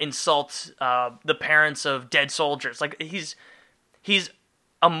and insult the parents of dead soldiers. He's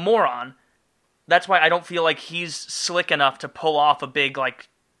a moron. That's why I don't feel like he's slick enough to pull off a big,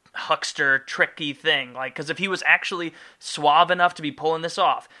 huckster, tricky thing. Like, because if he was actually suave enough to be pulling this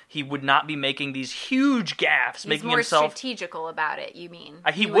off, he would not be making these huge gaffes, He's more strategical about it, you mean?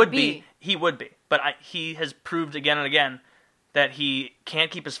 He would be. He would be. But he has proved again and again that he can't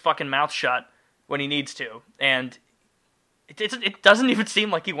keep his fucking mouth shut when he needs to. And it doesn't even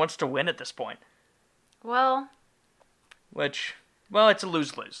seem like he wants to win at this point. Well, it's a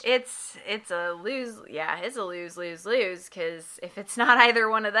lose-lose. It's a lose. Yeah, it's a lose-lose-lose. Because if it's not either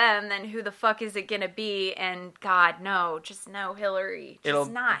one of them, then who the fuck is it gonna be? And God, no, just no Hillary.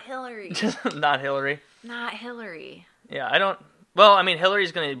 Not Hillary. Just not Hillary. Not Hillary. Yeah, I don't. Well, I mean,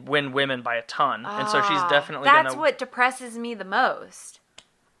 Hillary's gonna win women by a ton, and so she's definitely. That's what depresses me the most.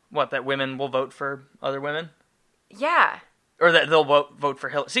 What, that women will vote for other women? Yeah. Or that they'll vote for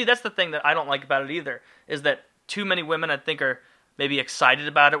Hillary. See, that's the thing that I don't like about it either, is that too many women, I think, are maybe excited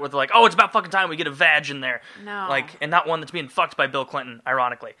about it, where they're like, oh, it's about fucking time we get a vag in there. No. Like, and not one that's being fucked by Bill Clinton,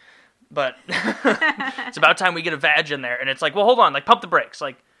 ironically. But it's about time we get a vag in there. And it's like, well, hold on, like, pump the brakes.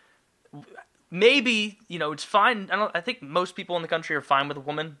 Like, maybe, it's fine. I think most people in the country are fine with a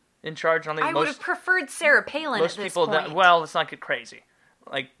woman in charge. I would have preferred Sarah Palin at this point. Well, let's not get crazy.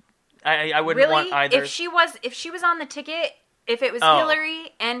 Like, I wouldn't want either. If she was on the ticket, if it was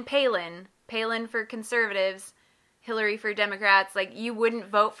Hillary and Palin for conservatives, Hillary for Democrats, like, you wouldn't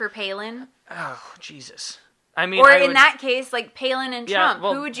vote for Palin? Oh, Jesus. I mean, or in that case, like, Palin and Trump.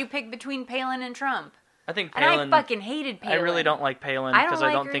 Well, who would you pick between Palin and Trump? I think Palin. And I fucking hated Palin. I really don't like Palin because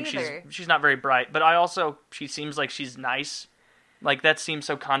I don't think she's not very bright. But she seems like she's nice. Like, that seems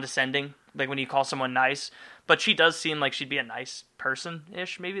so condescending. Like, when you call someone nice. But she does seem like she'd be a nice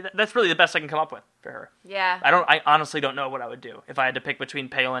person-ish. Maybe that's really the best I can come up with for her. Yeah. I honestly don't know what I would do if I had to pick between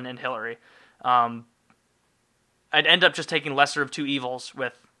Palin and Hillary. I'd end up just taking lesser of two evils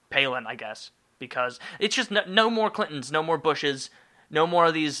with Palin, I guess, because it's just no more Clintons, no more Bushes, no more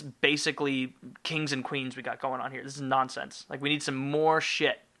of these basically kings and queens we got going on here. This is nonsense. Like, we need some more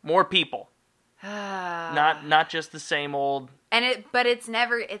shit, more people, not just the same old. But it's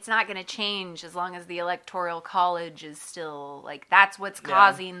not going to change as long as the Electoral College is still, like, that's what's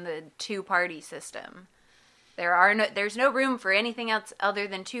causing the two-party system. There's no room for anything else other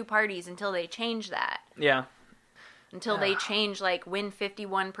than two parties until they change that. Yeah. Until they change, like, win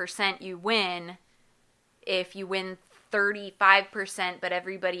 51%, you win. If you win 35%, but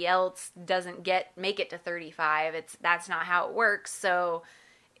everybody else doesn't make it to 35, that's not how it works. So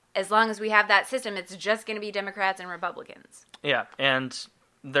as long as we have that system, it's just going to be Democrats and Republicans. Yeah, and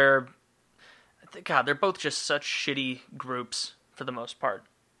they're both just such shitty groups for the most part.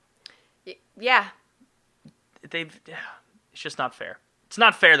 Yeah. It's just not fair. It's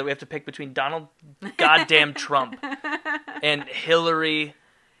not fair that we have to pick between Donald goddamn Trump and Hillary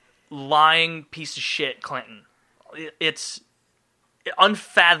lying piece of shit Clinton. It's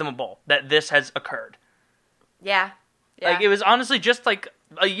unfathomable that this has occurred. Yeah. Like, it was honestly just like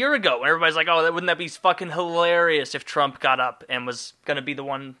a year ago when everybody's like, oh, wouldn't that be fucking hilarious if Trump got up and was going to be the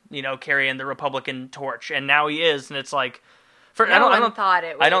one, carrying the Republican torch. And now he is, and it's like,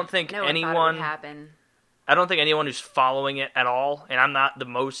 I don't think anyone would happen. I don't think anyone who's following it at all, and I'm not the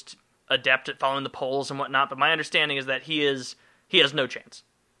most adept at following the polls and whatnot, but my understanding is that he has no chance.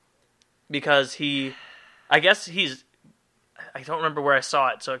 Because I don't remember where I saw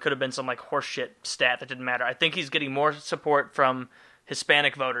it, so it could have been some, like, horseshit stat that didn't matter. I think he's getting more support from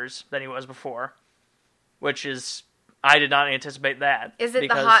Hispanic voters than he was before, which is, I did not anticipate that. Is it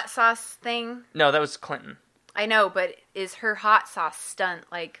the hot sauce thing? No, that was Clinton. I know, but is her hot sauce stunt,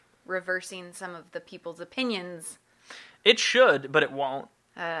 like, reversing some of the people's opinions? It should, but it won't.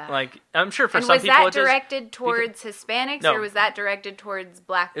 I'm sure for some people was that directed towards Hispanics, or was that directed towards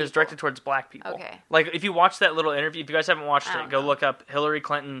black people? It was directed towards black people. Okay. Like, if you watch that little interview, if you guys haven't watched it, go look up Hillary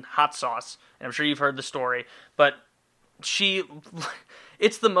Clinton hot sauce, and I'm sure you've heard the story, but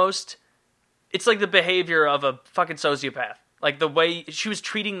it's like the behavior of a fucking sociopath. Like, the way she was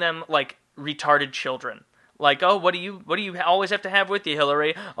treating them like retarded children. Like, oh, what do you always have to have with you,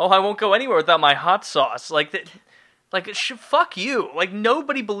 Hillary? Oh, I won't go anywhere without my hot sauce. Fuck you. Like,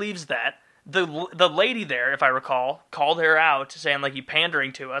 nobody believes that. The lady there, if I recall, called her out, saying, like, you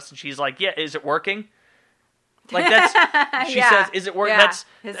pandering to us, and she's like, yeah, is it working? Like, that's, she says, is it working? Yeah.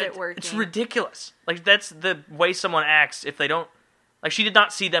 Is it working? It's ridiculous. Like, that's the way someone acts if they don't, like, she did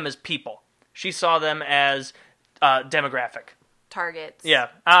not see them as people. She saw them as demographic. targets. Yeah.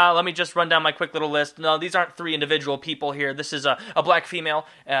 Let me just run down my quick little list. No, these aren't 3 individual people here. This is a black female,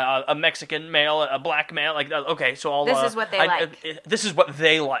 a Mexican male, a black male. Like, okay, so all... This is what they like. This is what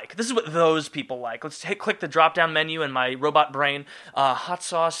they like. This is what those people like. Let's click the drop-down menu in my robot brain. Hot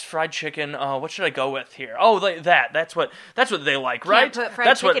sauce, fried chicken. What should I go with here? Oh, that. That's what they like, right? Can't put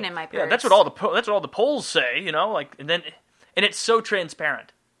fried chicken in my purse. Yeah, that's what all the polls say, you know? Like, and it's so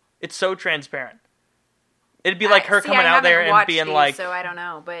transparent. It's so transparent. It'd be like her coming out there and being like... So I don't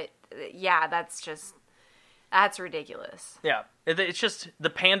know, but yeah, that's ridiculous. Yeah, it's just,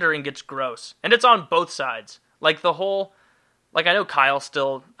 the pandering gets gross. And it's on both sides. Like, the whole... Like, I know Kyle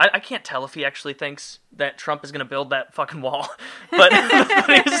still... I can't tell if he actually thinks that Trump is going to build that fucking wall. But,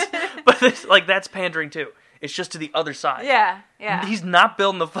 like, that's pandering too. It's just to the other side. Yeah. He's not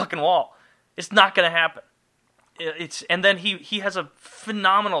building the fucking wall. It's not going to happen. And then he has a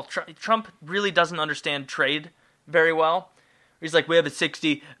phenomenal... Trump really doesn't understand trade very well. He's like, we have a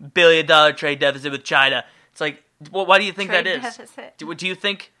 $60 billion trade deficit with China. It's like, well, why do you think that is? Do you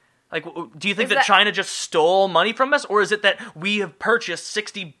think... Like, do you think that China just stole money from us? Or is it that we have purchased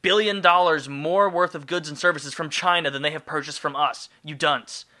 $60 billion more worth of goods and services from China than they have purchased from us? You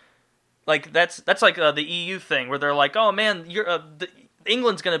dunce. Like, that's like the EU thing, where they're like, oh man,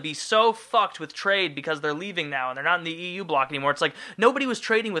 England's going to be so fucked with trade because they're leaving now and they're not in the EU bloc anymore. It's like, nobody was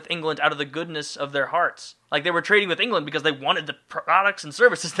trading with England out of the goodness of their hearts. Like, they were trading with England because they wanted the products and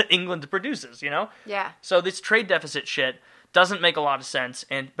services that England produces, you know? Yeah. So this trade deficit shit doesn't make a lot of sense,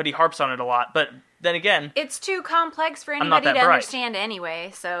 but he harps on it a lot. But then again... It's too complex for anybody to understand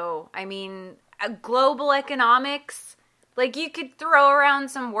anyway. So, I mean, global economics, like, you could throw around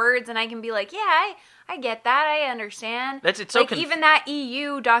some words and I can be like, yeah, I get that, I understand. It's so even that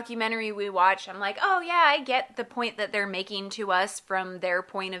EU documentary we watched, I'm like, oh yeah, I get the point that they're making to us from their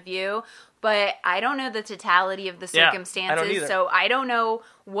point of view, but I don't know the totality of the circumstances, so I don't know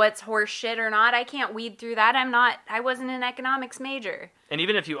what's horse shit or not. I can't weed through that. I wasn't an economics major. And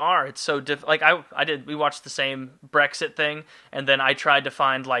even if you are, it's so like we watched the same Brexit thing, and then I tried to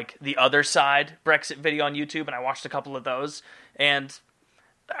find like the other side Brexit video on YouTube, and I watched a couple of those, and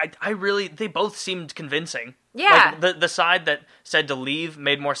they both seemed convincing. Yeah. Like, the side that said to leave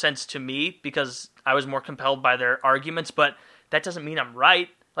made more sense to me because I was more compelled by their arguments, but that doesn't mean I'm right.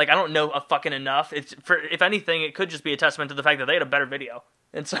 Like, I don't know a fucking enough. If anything, it could just be a testament to the fact that they had a better video.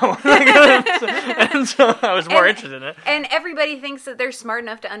 And so, I was more interested in it. And everybody thinks that they're smart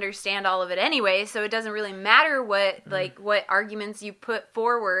enough to understand all of it anyway, so it doesn't really matter what arguments you put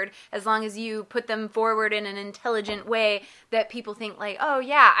forward, as long as you put them forward in an intelligent way that people think like, oh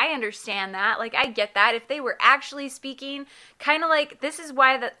yeah, I understand that. Like, I get that. If they were actually speaking, kind of like, this is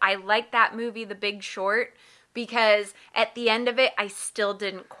why that I like that movie, The Big Short, because at the end of it, I still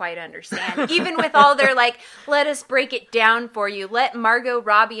didn't quite understand. Even with all their, like, let us break it down for you. Let Margot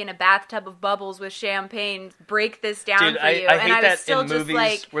Robbie in a bathtub of bubbles with champagne break this down for you. I hate that in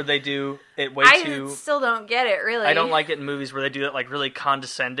movies where they do it way too... I still don't get it, really. I don't like it in movies where they do it, like, really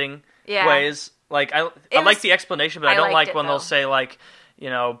condescending ways. Like, I like the explanation, but I don't like when they'll say, like, you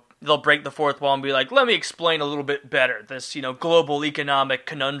know... They'll break the fourth wall and be like, let me explain a little bit better this, you know, global economic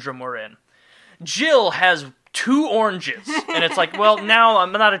conundrum we're in. Jill has 2 oranges. And it's like, well, now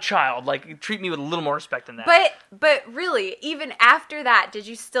I'm not a child. Like, treat me with a little more respect than that. But really, even after that, did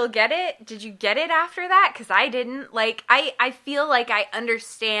you still get it? Did you get it after that? Because I didn't. Like, I feel like I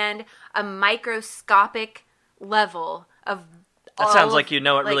understand a microscopic level of That sounds like you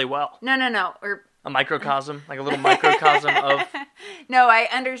know it really well. No. Or a microcosm? Like a little microcosm of... No, I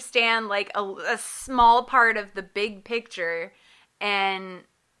understand, like, a small part of the big picture, and...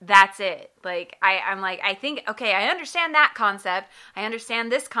 that's it. Like, I'm like, I think, okay, I understand that concept. I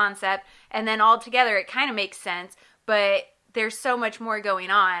understand this concept. And then all together, it kind of makes sense. But there's so much more going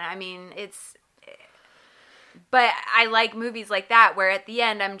on. I mean, but I like movies like that where at the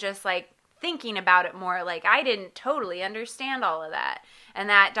end, I'm just like thinking about it more. Like, I didn't totally understand all of that. And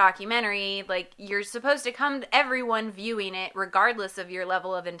that documentary, like, you're supposed to come to everyone viewing it, regardless of your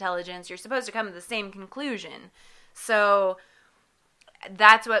level of intelligence. You're supposed to come to the same conclusion. So...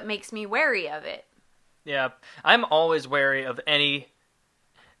 that's what makes me wary of it. Yeah, I'm always wary of any...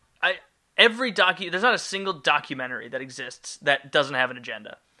 There's not a single documentary that exists that doesn't have an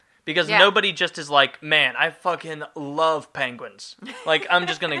agenda. Because nobody just is like, man, I fucking love penguins. Like, I'm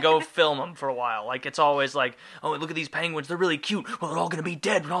just going to go film them for a while. Like, it's always like, oh, look at these penguins. They're really cute. Well, they're all going to be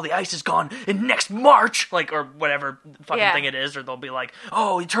dead when all the ice is gone in next March. Like, or whatever fucking thing it is. Or they'll be like,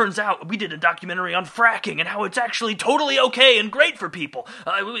 oh, it turns out we did a documentary on fracking and how it's actually totally okay and great for people.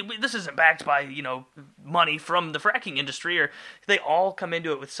 This isn't backed by, you know, money from the fracking industry, or they all come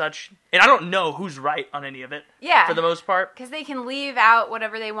into it with such, and I don't know who's right on any of it. Yeah. For the most part. Because they can leave out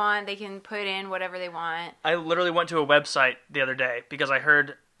whatever they want. They can put in whatever they want. I literally went to a website the other day because I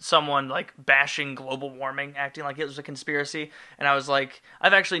heard someone like bashing global warming, acting like it was a conspiracy, and I was like,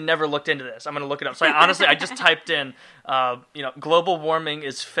 I've actually never looked into this. I'm going to look it up. So I just typed in, global warming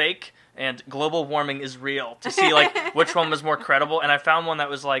is fake and global warming is real to see like which one was more credible, and I found one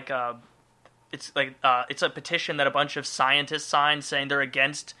that was like, it's a petition that a bunch of scientists signed saying they're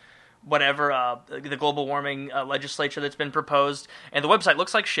against whatever the global warming legislature that's been proposed, and the website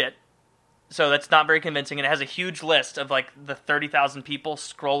looks like shit. So that's not very convincing, and it has a huge list of, like, the 30,000 people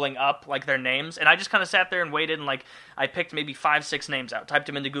scrolling up, like, their names. And I just kind of sat there and waited, and, like, I picked maybe 5-6 names out, typed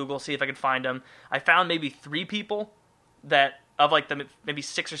them into Google, see if I could find them. I found maybe 3 people that, of, like, the maybe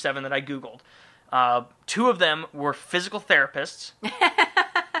 6 or 7 that I Googled. 2 of them were physical therapists,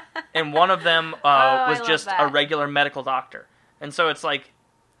 and one of them was just a regular medical doctor. And so it's like,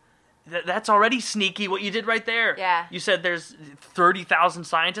 that's already sneaky what you did right there. Yeah. You said there's 30,000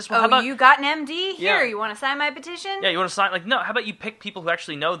 scientists. Well, how about, you got an MD? Here, Yeah. You want to sign my petition? Yeah, you want to sign? Like, no, how about you pick people who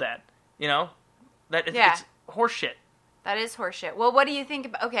actually know that? You know? It's horseshit. That is horseshit. Well, what do you think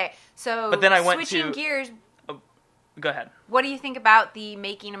about... Okay, so But then I went switching gears... Go ahead. What do you think about the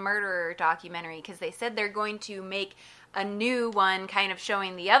Making a Murderer documentary? Because they said they're going to make a new one kind of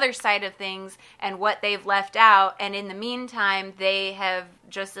showing the other side of things and what they've left out. And in the meantime, they have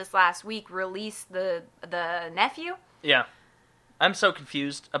just this last week released the nephew. Yeah. I'm so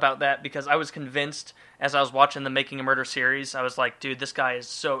confused about that because I was convinced as I was watching the Making a Murder series, I was like, dude, this guy is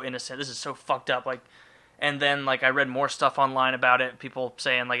so innocent. This is so fucked up. Like, and then, like, I read more stuff online about it. People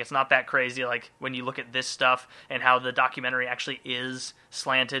saying, like, it's not that crazy, like, when you look at this stuff and how the documentary actually is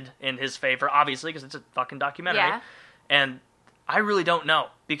slanted in his favor, obviously, because it's a fucking documentary. Yeah. And I really don't know,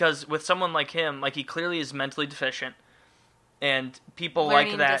 because with someone like him, like, he clearly is mentally deficient, and people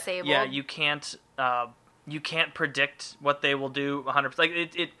Learning like that, disabled. yeah, you can't predict what they will do 100%. Like,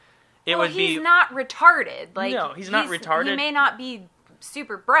 it would be... he's not retarded. Like, no, he's not retarded. He may not be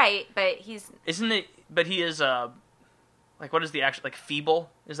super bright, but he's... Isn't it... But he is, like, what is the actual... Like, feeble?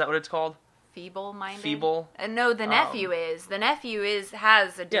 Is that what it's called? Feeble-minded? Feeble? No, the nephew is. The nephew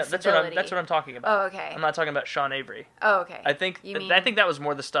has a disability. Yeah, that's what I'm talking about. Oh, okay. I'm not talking about Sean Avery. Oh, okay. I think that was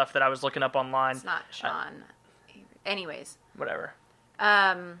more the stuff that I was looking up online. It's not Sean. Anyways. Whatever.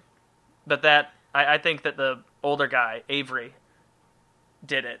 But that... I think that the older guy, Avery,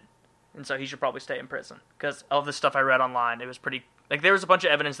 did it. And so he should probably stay in prison. Because all the stuff I read online, it was pretty... Like, there was a bunch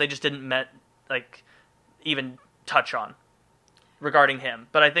of evidence they just didn't even touch on regarding him.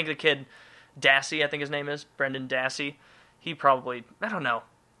 But I think the kid, Dassey, I think his name is, Brendan Dassey, he probably... I don't know.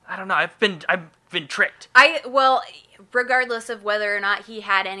 I've been tricked. Regardless of whether or not he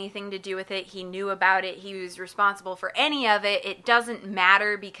had anything to do with it, he knew about it, he was responsible for any of it, it doesn't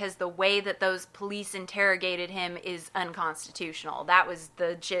matter because the way that those police interrogated him is unconstitutional. That was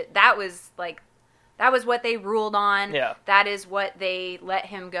what they ruled on. Yeah. That is what they let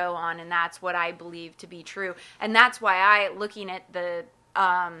him go on, and that's what I believe to be true. And that's why looking at the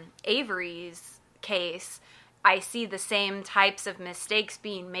Avery's case, I see the same types of mistakes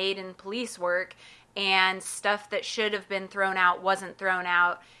being made in police work, and stuff that should have been thrown out wasn't thrown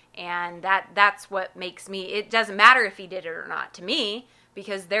out, and that's what makes me... It doesn't matter if he did it or not to me,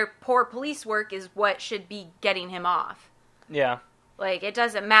 because their poor police work is what should be getting him off. Yeah. Like, it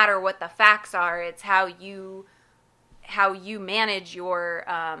doesn't matter what the facts are, it's how you manage your...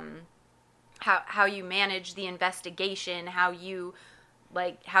 how you manage the investigation, how you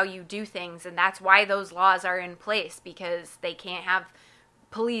do things, and that's why those laws are in place, because they can't have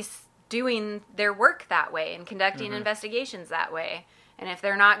police doing their work that way and conducting investigations that way. And if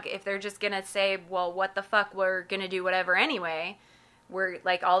they're just gonna say, well, what the fuck, we're gonna do whatever anyway, we're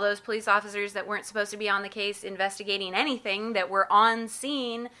like all those police officers that weren't supposed to be on the case investigating anything, that were on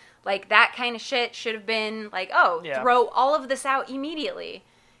scene, like that kind of shit should have been like, throw all of this out immediately,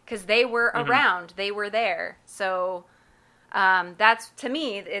 because they were around, they were there. So that's, to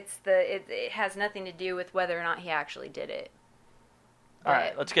me, it has nothing to do with whether or not he actually did it. All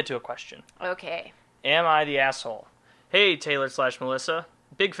right, let's get to a question. Okay. Am I the asshole? Hey, Taylor/Melissa.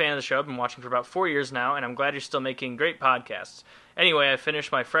 Big fan of the show. I've been watching for about 4 years now, and I'm glad you're still making great podcasts. Anyway, I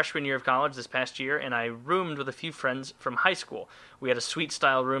finished my freshman year of college this past year, and I roomed with a few friends from high school. We had a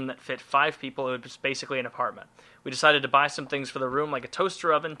suite-style room that fit 5 people. It was basically an apartment. We decided to buy some things for the room, like a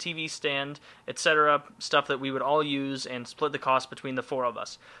toaster oven, TV stand, etc., stuff that we would all use, and split the cost between the 4 of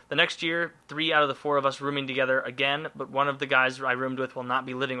us. The next year, 3 out of the 4 of us rooming together again, but one of the guys I roomed with will not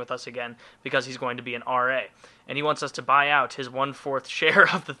be living with us again because he's going to be an RA. And he wants us to buy out his 1/4 share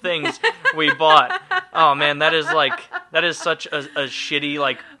of the things we bought. Oh man, that is such a shitty,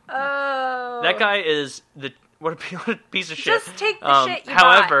 like, that guy is what a piece of shit. Just take the shit you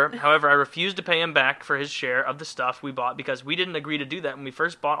bought. However, I refused to pay him back for his share of the stuff we bought because we didn't agree to do that when we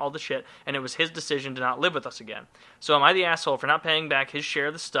first bought all the shit, and it was his decision to not live with us again. So am I the asshole for not paying back his share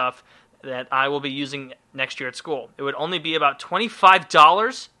of the stuff that I will be using next year at school? It would only be about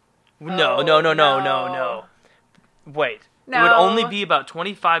 $25? No. Wait. No. It would only be about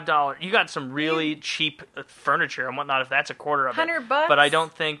 $25. You got some really cheap furniture and whatnot if that's a quarter of it. $100? But I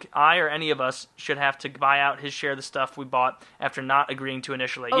don't think I or any of us should have to buy out his share of the stuff we bought after not agreeing to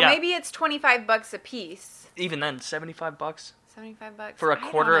initially. Oh, yeah. Maybe it's $25 a piece. Even then, $75? $75 for a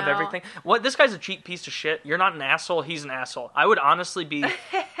quarter of everything. What? This guy's a cheap piece of shit. You're not an asshole. He's an asshole. I would honestly be...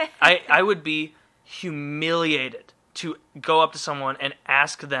 I would be humiliated to go up to someone and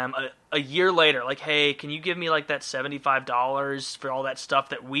ask them a year later, like, hey, can you give me like that $75 for all that stuff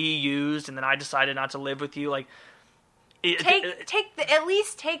that we used and then I decided not to live with you? Like, at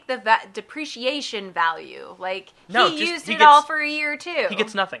least take the depreciation value. Like, he used it all for a year too. He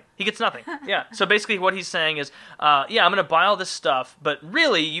gets nothing. Yeah. So basically what he's saying is, I'm going to buy all this stuff, but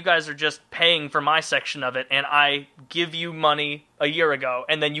really you guys are just paying for my section of it, and I give you money a year ago,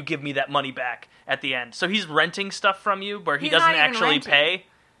 and then you give me that money back at the end. So he's renting stuff from you where he doesn't actually pay,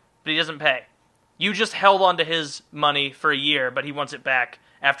 but he doesn't pay. You just held on to his money for a year, but he wants it back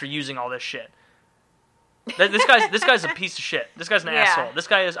after using all this shit. This guy's a piece of shit. This guy's an asshole. This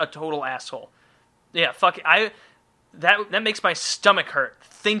guy is a total asshole. Yeah, fuck it. That makes my stomach hurt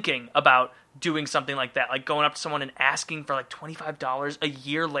thinking about doing something like that, like going up to someone and asking for like $25 a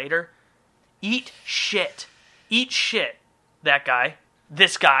year later. Eat shit. That guy.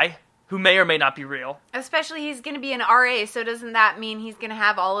 This guy, who may or may not be real. Especially he's going to be an RA, so doesn't that mean he's going to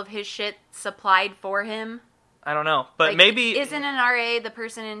have all of his shit supplied for him? I don't know, but like, maybe... Isn't an RA the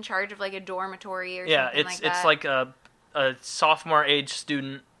person in charge of, like, a dormitory or something like that? Yeah, it's like a sophomore-age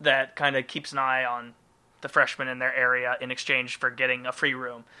student that kind of keeps an eye on the freshmen in their area in exchange for getting a free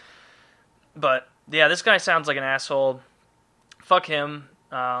room. But, yeah, this guy sounds like an asshole. Fuck him.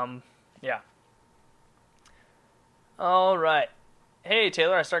 Yeah. All right. Hey,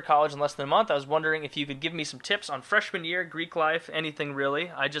 Taylor, I start college in less than a month. I was wondering if you could give me some tips on freshman year, Greek life, anything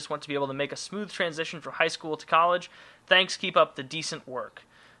really. I just want to be able to make a smooth transition from high school to college. Thanks, keep up the decent work.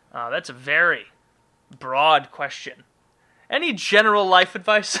 That's a very broad question. Any general life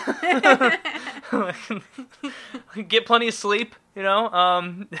advice? Get plenty of sleep, you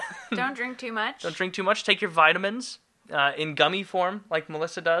know. Don't drink too much. Don't drink too much. Take your vitamins in gummy form, like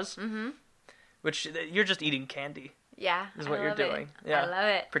Melissa does. Mm-hmm. Which, you're just eating candy. Yeah, is what you're doing. Yeah. I love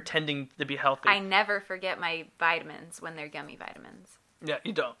it. Pretending to be healthy. I never forget my vitamins when they're gummy vitamins. Yeah,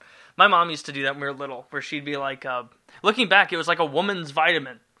 you don't. My mom used to do that when we were little, where she'd be like, looking back, it was like a woman's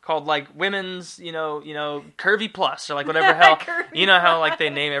vitamin called like women's, you know, Curvy Plus or like whatever hell. You know how like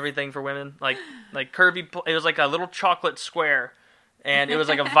they name everything for women, like Curvy. It was like a little chocolate square, and it was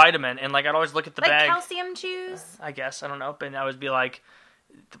like a vitamin. And like I'd always look at the bag. Like calcium chews. I guess I don't know, but I would be like.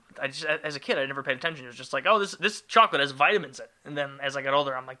 As a kid, I never paid attention. It was just like, oh, this chocolate has vitamins in it. And then as I got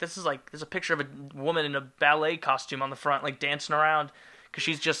older, I'm like, there's a picture of a woman in a ballet costume on the front, like dancing around, because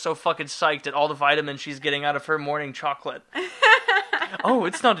she's just so fucking psyched at all the vitamins she's getting out of her morning chocolate. Oh,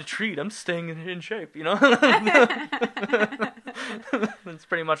 it's not a treat. I'm staying in shape, you know? That's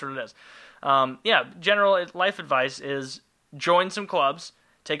pretty much what it is. Yeah, general life advice is join some clubs,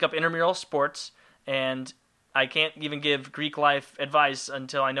 take up intramural sports, and I can't even give Greek life advice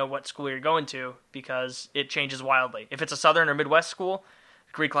until I know what school you're going to because it changes wildly. If it's a Southern or Midwest school,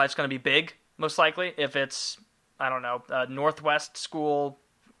 Greek life's going to be big, most likely. If it's, I don't know, a Northwest school,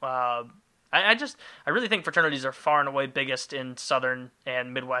 I really think fraternities are far and away biggest in Southern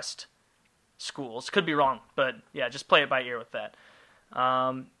and Midwest schools. Could be wrong, but yeah, just play it by ear with that.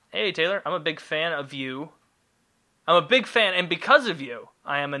 Hey, Taylor, I'm a big fan of you. I'm a big fan, and because of you,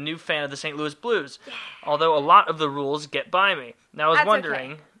 I am a new fan of the St. Louis Blues, although a lot of the rules get by me. Now, I was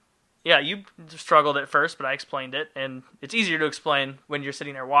wondering, yeah, you struggled at first, but I explained it, and it's easier to explain when you're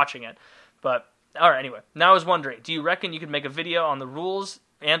sitting there watching it. But, all right, anyway, now I was wondering, do you reckon you could make a video on the rules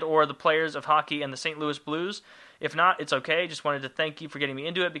and or the players of hockey and the St. Louis Blues? If not, it's okay. Just wanted to thank you for getting me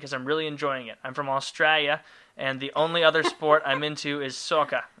into it because I'm really enjoying it. I'm from Australia, and the only other sport I'm into is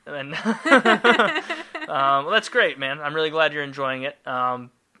soccer. And well, that's great, man. I'm really glad you're enjoying it.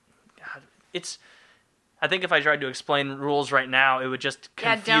 I think if I tried to explain rules right now, it would just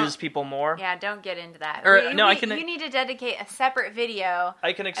confuse people more. Yeah, don't get into that. You need to dedicate a separate video.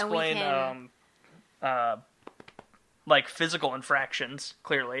 I can explain like physical infractions,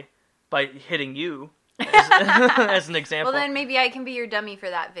 clearly, by hitting you as an example. Well, then maybe I can be your dummy for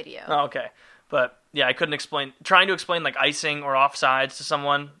that video. Oh, okay. But, yeah, I couldn't trying to explain, like, icing or offsides to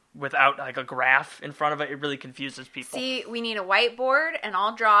someone without, like, a graph in front of it, it really confuses people. See, we need a whiteboard, and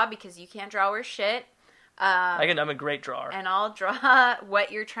I'll draw because you can't draw worth shit. I'm a great drawer. And I'll draw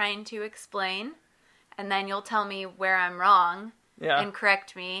what you're trying to explain, and then you'll tell me where I'm wrong and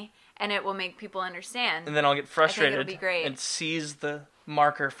correct me, and it will make people understand. And then I'll get frustrated it'll be great. And seize the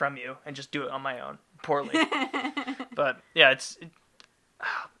marker from you and just do it on my own, poorly. But, yeah,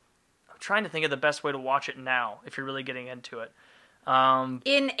 I'm trying to think of the best way to watch it now, if you're really getting into it.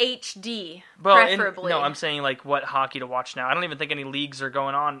 In HD, preferably. I'm saying, like, what hockey to watch now. I don't even think any leagues are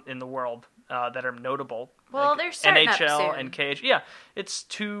going on in the world that are notable. Well, like they're starting NHL up soon. and KH. Yeah, it's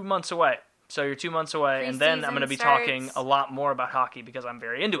 2 months away. So you're 2 months away, and then I'm going to be talking a lot more about hockey because I'm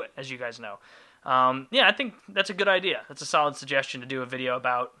very into it, as you guys know. I think that's a good idea. That's a solid suggestion to do a video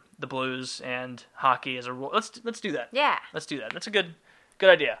about the Blues and hockey as a rule. Let's do that. Yeah. Let's do that. That's a good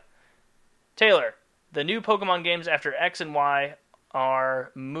idea. Taylor, the new Pokemon games after X and Y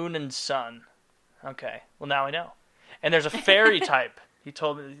are Moon and Sun. Okay, well now I know. And there's a fairy type. He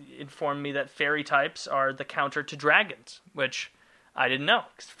informed me that fairy types are the counter to dragons, which I didn't know,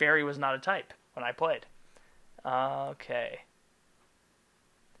 because fairy was not a type when I played. Okay.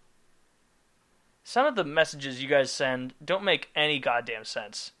 Some of the messages you guys send don't make any goddamn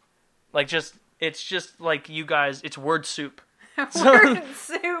sense. Like, it's just like you guys, it's word soup. Word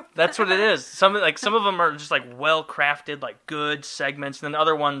soup. That's what it is. Some of them are just like well crafted, like good segments, and then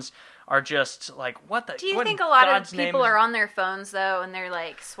other ones are just like, what the? Do you think a lot of people are on their phones though, and they're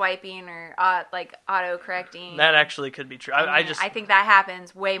like swiping or like auto correcting? That actually could be true. I think that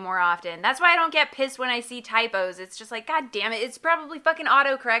happens way more often. That's why I don't get pissed when I see typos. It's just like, God damn it! It's probably fucking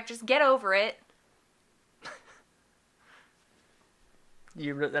autocorrect. Just get over it.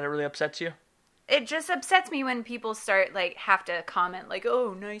 That it really upsets you? It just upsets me when people start, like, have to comment, like,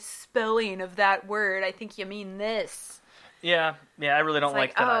 oh, nice spelling of that word. I think you mean this. Yeah, I really don't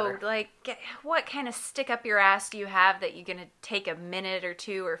like that either. Like, what kind of stick up your ass do you have that you're going to take a minute or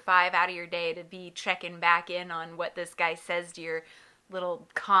 2 or 5 out of your day to be checking back in on what this guy says to your little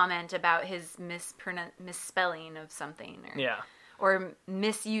comment about his misspelling of something or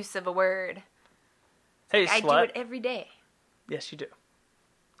misuse of a word? Hey, I do it every day. Yes, you do.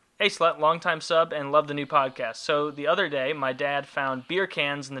 Hey, Slut, longtime sub and love the new podcast. So the other day, my dad found beer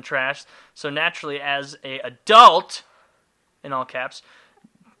cans in the trash. So naturally, as an adult, in all caps,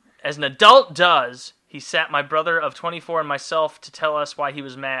 as an adult does, he sat my brother of 24 and myself to tell us why he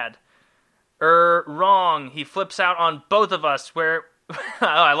was mad. Wrong. He flips out on both of us where...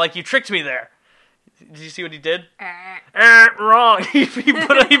 you tricked me there. Did you see what he did? Wrong. He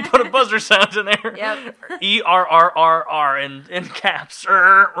put a buzzer sound in there. Yep. ERRRR in caps.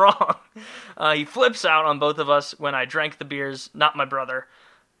 Wrong. He flips out on both of us when I drank the beers, not my brother.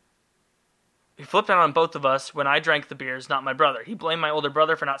 He flipped out on both of us when I drank the beers, not my brother. He blamed my older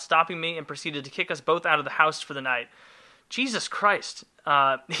brother for not stopping me and proceeded to kick us both out of the house for the night. Jesus Christ.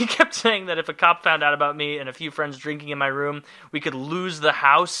 He kept saying that if a cop found out about me and a few friends drinking in my room, we could lose the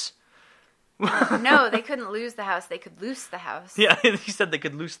house. No, they couldn't lose the house. They could loose the house. Yeah, he said they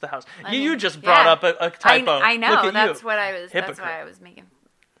could loose the house. You just brought up a typo. I know. Look at that's you. what I was. Hypocrite. That's why I was making.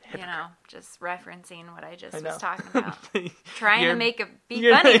 Hypocrite. Just referencing what I just was talking about. You're Be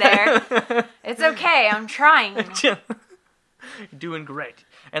funny there. It's okay. I'm trying. You're doing great.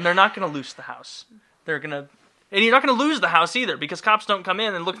 And they're not going to loose the house. And you're not going to lose the house either, because cops don't come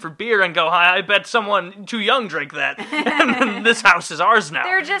in and look for beer and go, hi, I bet someone too young drank that. And then this house is ours now.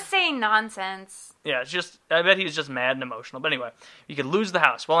 They're just saying nonsense. Yeah, I bet he's just mad and emotional. But anyway, you could lose the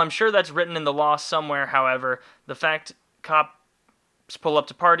house. Well, I'm sure that's written in the law somewhere, however. The fact cops pull up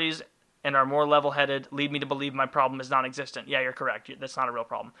to parties and are more level-headed lead me to believe my problem is non-existent. Yeah, you're correct. That's not a real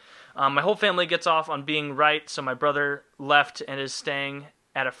problem. My whole family gets off on being right, so my brother left and is staying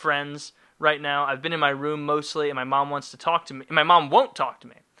at a friend's. Right now, I've been in my room mostly, and my mom wants to talk to me. My mom won't talk to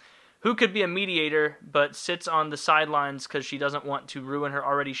me. Who could be a mediator, but sits on the sidelines because she doesn't want to ruin her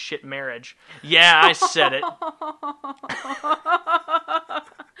already shit marriage? Yeah, I said it.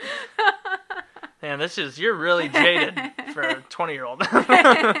 Man, you're really jaded. for a 20-year-old.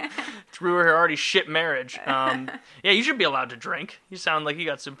 Through her already shit marriage. Yeah, you should be allowed to drink. You sound like you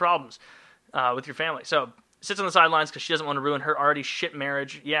got some problems with your family. So, sits on the sidelines because she doesn't want to ruin her already shit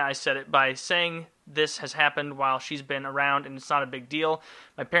marriage. Yeah, I said it by saying this has happened while she's been around and it's not a big deal.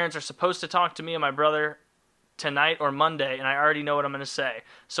 My parents are supposed to talk to me and my brother tonight or Monday, and I already know what I'm going to say.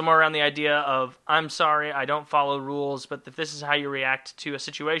 Somewhere around the idea of, I'm sorry, I don't follow rules, but if this is how you react to a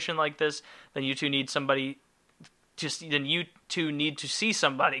situation like this, then you two need somebody then you two need to see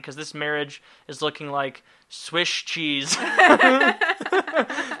somebody, because this marriage is looking like Swiss cheese.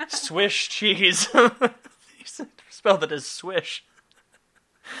 Swiss cheese. You spelled it as swish.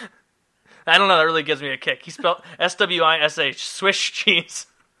 I don't know, that really gives me a kick. He spelled S-W-I-S-H, Swiss cheese.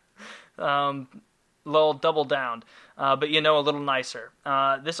 Lol, double downed. But a little nicer.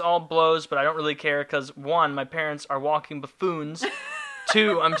 This all blows, but I don't really care, because 1, my parents are walking buffoons.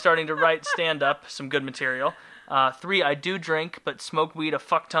 2, I'm starting to write stand-up, some good material. 3, I do drink, but smoke weed a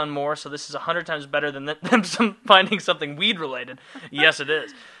fuck ton more, so this is 100 times better than them finding something weed-related. Yes, it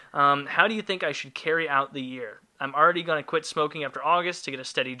is. How do you think I should carry out the year? I'm already going to quit smoking after August to get a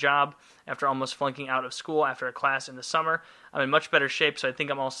steady job after almost flunking out of school after a class in the summer. I'm in much better shape, so I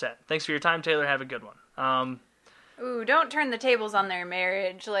think I'm all set. Thanks for your time, Taylor. Have a good one. Ooh, don't turn the tables on their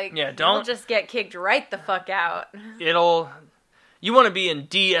marriage. Don't. You'll just get kicked right the fuck out. You want to be in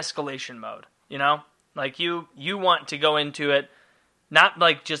de-escalation mode, Like, you want to go into it not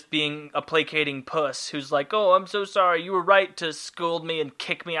like just being a placating puss who's like, oh, I'm so sorry, you were right to scold me and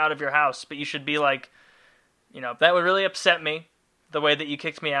kick me out of your house. But you should be like, that would really upset me, the way that you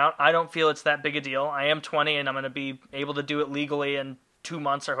kicked me out. I don't feel it's that big a deal. I am 20 and I'm going to be able to do it legally in 2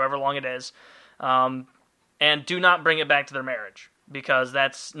 months or however long it is. And do not bring it back to their marriage, because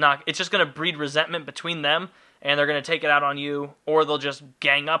it's just going to breed resentment between them. And they're going to take it out on you, or they'll just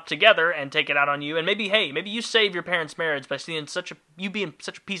gang up together and take it out on you. And maybe you save your parents' marriage by seeing you being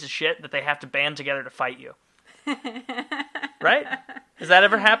such a piece of shit that they have to band together to fight you. Right? Has that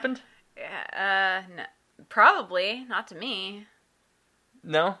ever happened? No, probably. Not to me.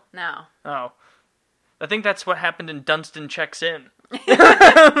 No? No. Oh. I think that's what happened in Dunstan Checks In.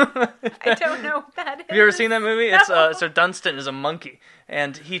 I don't know what that is. Have you ever seen that movie? No. So Dunstan is a monkey,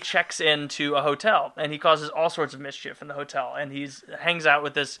 and he checks into a hotel, and he causes all sorts of mischief in the hotel, and he hangs out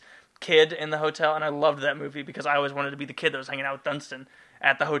with this kid in the hotel, and I loved that movie because I always wanted to be the kid that was hanging out with Dunstan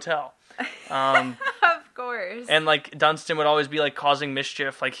at the hotel. Of course. And, like, Dunstan would always be, like, causing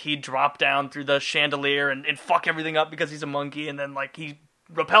mischief. Like, he'd drop down through the chandelier and fuck everything up because he's a monkey, and then, like, he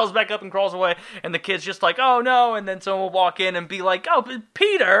rappels back up and crawls away, and the kid's just like, oh no, and then someone will walk in and be like, oh,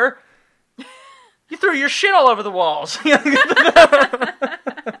 Peter, you threw your shit all over the walls.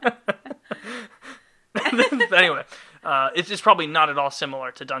 Anyway, it's probably not at all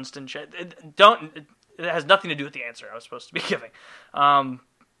similar to Dunstan shit. It has nothing to do with the answer I was supposed to be giving.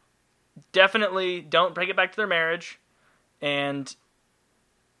 Definitely don't bring it back to their marriage, and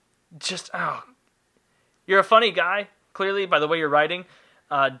just, you're a funny guy, clearly, by the way you're writing.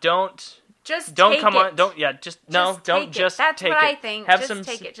 Don't take come it. on. Don't just That's take what it. I think. Just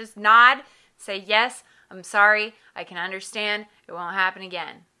take it. Just nod. Say yes. I'm sorry. I can understand. It won't happen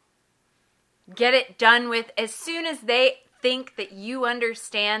again. Get it done with as soon as they think that you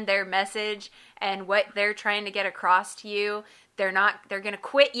understand their message and what they're trying to get across to you. They're going to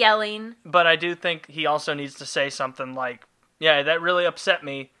quit yelling. But I do think he also needs to say something like, "Yeah, that really upset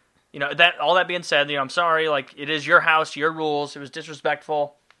me." All that being said, I'm sorry, like, it is your house, your rules, it was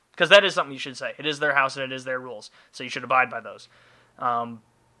disrespectful. Because that is something you should say. It is their house and it is their rules. So you should abide by those.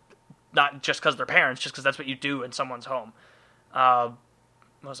 Not just because they're parents, just because that's what you do in someone's home. What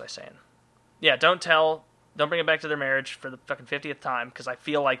was I saying? Yeah, don't bring it back to their marriage for the fucking 50th time, because I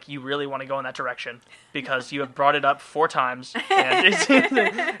feel like you really want to go in that direction, because you have brought it up 4 times,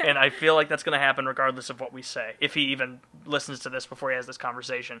 and I feel like that's going to happen regardless of what we say, if he even listens to this before he has this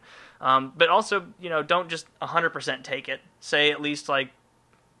conversation. But also, don't just 100% take it. Say at least, like,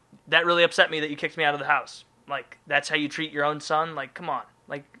 that really upset me that you kicked me out of the house. Like, that's how you treat your own son? Like, come on.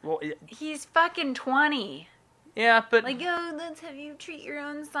 Like, well, he's fucking 20. Yeah, but... Like, oh, that's how you treat your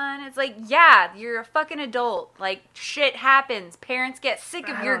own son. It's like, yeah, you're a fucking adult. Like, shit happens. Parents get sick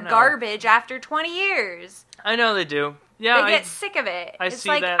of your garbage after 20 years. I know they do. Yeah, they get sick of it. It's see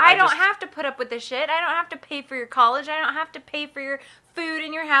like, that. I don't have to put up with this shit. I don't have to pay for your college. I don't have to pay for your food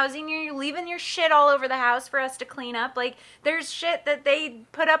and your housing. You're leaving your shit all over the house for us to clean up. Like, there's shit that they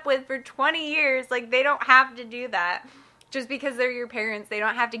put up with for 20 years. Like, they don't have to do that. Just because they're your parents, they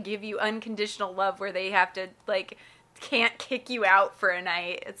don't have to give you unconditional love where they have to, like, can't kick you out for a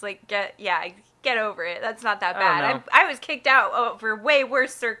night. It's like, get over it. That's not that bad. I was kicked out for way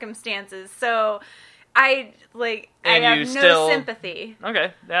worse circumstances. So I And have you no still- sympathy.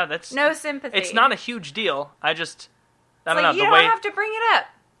 Okay, yeah, that's... No sympathy. It's not a huge deal. I don't know. You don't have to bring it up.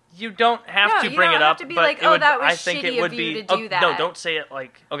 You don't have to bring it up, to be but like, it would, that was I think shitty it would of you be... to do that. No, don't say it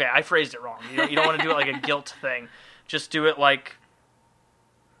like... Okay, I phrased it wrong. You don't want to do it like a guilt thing. Just do it like...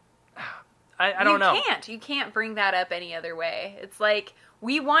 I don't know. You can't bring that up any other way. It's like,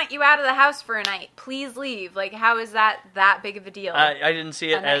 we want you out of the house for a night. Please leave. Like, how is that big of a deal? I didn't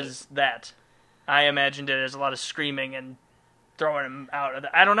see it as that. I imagined it as a lot of screaming and throwing him out of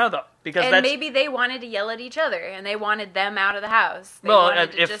the... I don't know, though. Because maybe they wanted to yell at each other, and they wanted them out of the house.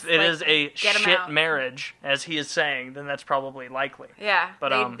 If it is a shit marriage, as he is saying, then that's probably likely. Yeah,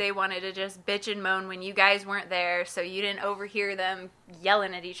 but they wanted to just bitch and moan when you guys weren't there, so you didn't overhear them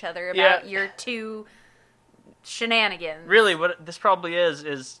yelling at each other about your two shenanigans. Really, what this probably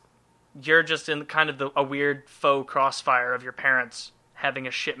is you're just in kind of a weird faux crossfire of your parents having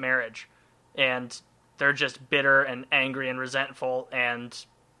a shit marriage, and they're just bitter and angry and resentful and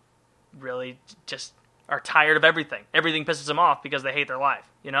really just are tired of everything. Everything pisses them off because they hate their life,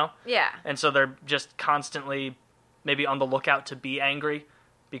 you know? Yeah. And so they're just constantly maybe on the lookout to be angry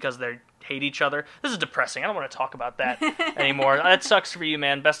because they hate each other. This is depressing. I don't want to talk about that anymore. That sucks for you,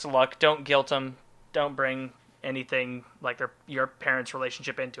 man. Best of luck. Don't guilt them. Don't bring anything like your parents'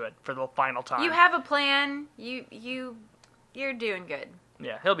 relationship into it for the final time. You have a plan. You're doing good.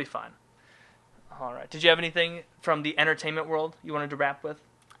 Yeah, he'll be fine. All right. Did you have anything from the entertainment world you wanted to wrap with?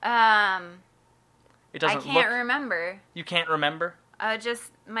 It doesn't I can't remember. You can't remember?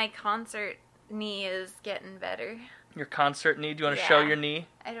 Just my concert knee is getting better. Your concert knee? Do you want to show your knee?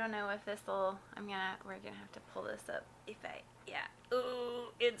 I don't know if this'll... We're gonna have to pull this up.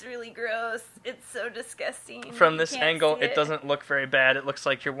 Ooh, it's really gross. It's so disgusting. From this angle, it doesn't look very bad. It looks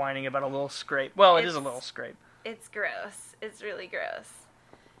like you're whining about a little scrape. Well, it is a little scrape. It's gross. It's really gross.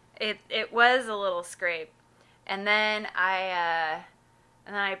 It was a little scrape. And then I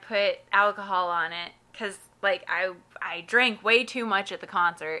put alcohol on it because I drank way too much at the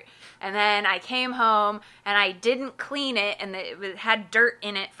concert, and then I came home and I didn't clean it, and it had dirt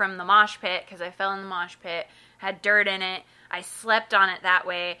in it from the mosh pit because I fell in the mosh pit, had dirt in it. I slept on it that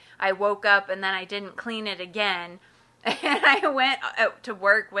way. I woke up and then I didn't clean it again, and I went out to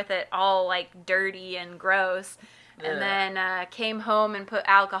work with it all dirty and gross, and then came home and put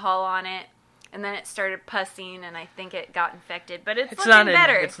alcohol on it. And then it started pussing, and I think it got infected. But it's looking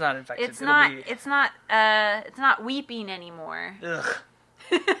better. It's not infected. It's not weeping anymore. Ugh.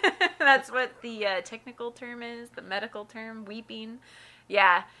 That's what the technical term is, the medical term, weeping.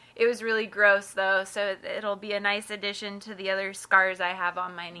 Yeah, it was really gross though. So it'll be a nice addition to the other scars I have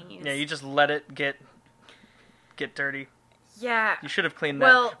on my knees. Yeah, you just let it get dirty. Yeah. You should have cleaned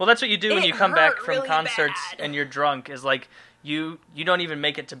that. Well, that's what you do when you come back from really concerts bad. and you're drunk. Is you don't even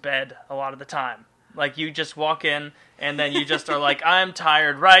make it to bed a lot of the time. You just walk in and then you just are like, I'm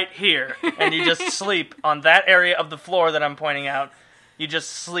tired right here. And you just sleep on that area of the floor that I'm pointing out. You just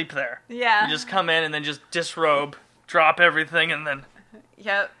sleep there. Yeah. You just come in and then just disrobe, drop everything, and then...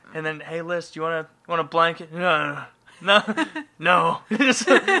 Yep. And then, hey, Liz, do you want a blanket? No. You want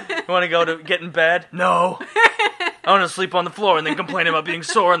to go to get in bed? No. I want to sleep on the floor and then complain about being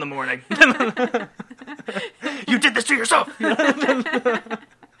sore in the morning. You did this to yourself.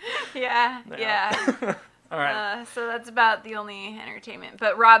 Yeah. All right. So that's about the only entertainment.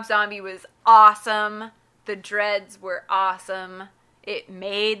 But Rob Zombie was awesome. The dreads were awesome. It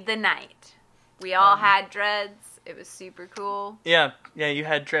made the night. We all had dreads. It was super cool. Yeah, you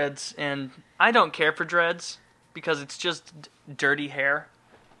had dreads, and I don't care for dreads because it's just dirty hair,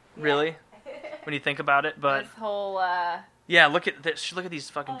 really, when you think about it. But this whole yeah, look at this. Look at these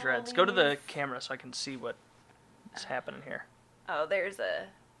fucking dreads. Go to the camera so I can see what is happening here. Oh, there's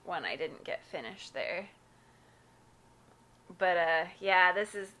one I didn't get finished there. But yeah,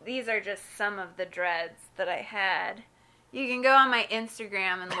 these are just some of the dreads that I had. You can go on my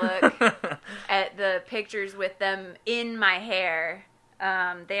Instagram and look at the pictures with them in my hair.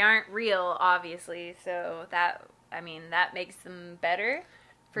 They aren't real, obviously, so that makes them better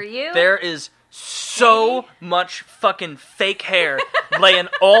for you. There is so much fucking fake hair laying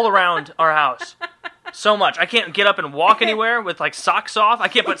all around our house. So much. I can't get up and walk anywhere with socks off. I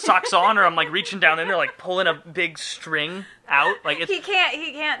can't put socks on, or I'm reaching down in there pulling a big string out. He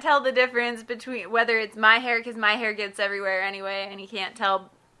can't tell the difference between whether it's my hair, because my hair gets everywhere anyway, and he can't tell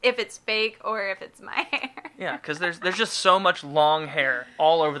if it's fake or if it's my hair. Yeah, because there's just so much long hair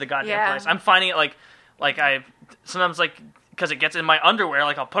all over the goddamn place. I'm finding it I sometimes because it gets in my underwear.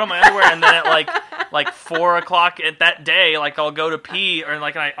 Like, I'll put on my underwear, and then at like 4 o'clock at that day, like, I'll go to pee, or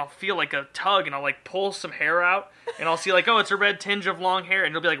like I'll feel like a tug, and I'll like pull some hair out, and I'll see like, oh, it's a red tinge of long hair,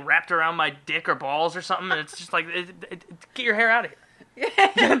 and it'll be like wrapped around my dick or balls or something, and it's just like, get your hair out of here.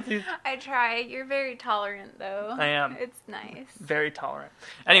 I try. You're very tolerant, though. I am. It's nice. Very tolerant.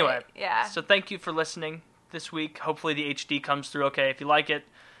 Anyway, yeah. So thank you for listening this week. Hopefully the HD comes through okay. If you like it,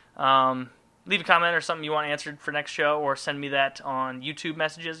 leave a comment or something you want answered for next show, or send me that on YouTube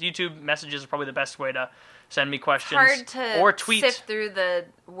messages. YouTube messages are probably the best way to send me questions. It's hard to or tweet. Sift through the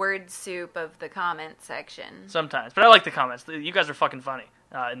word soup of the comment section. Sometimes. But I like the comments. You guys are fucking funny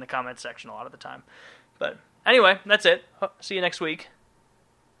in the comment section a lot of the time. But anyway, that's it. See you next week.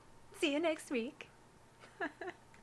 See you next week.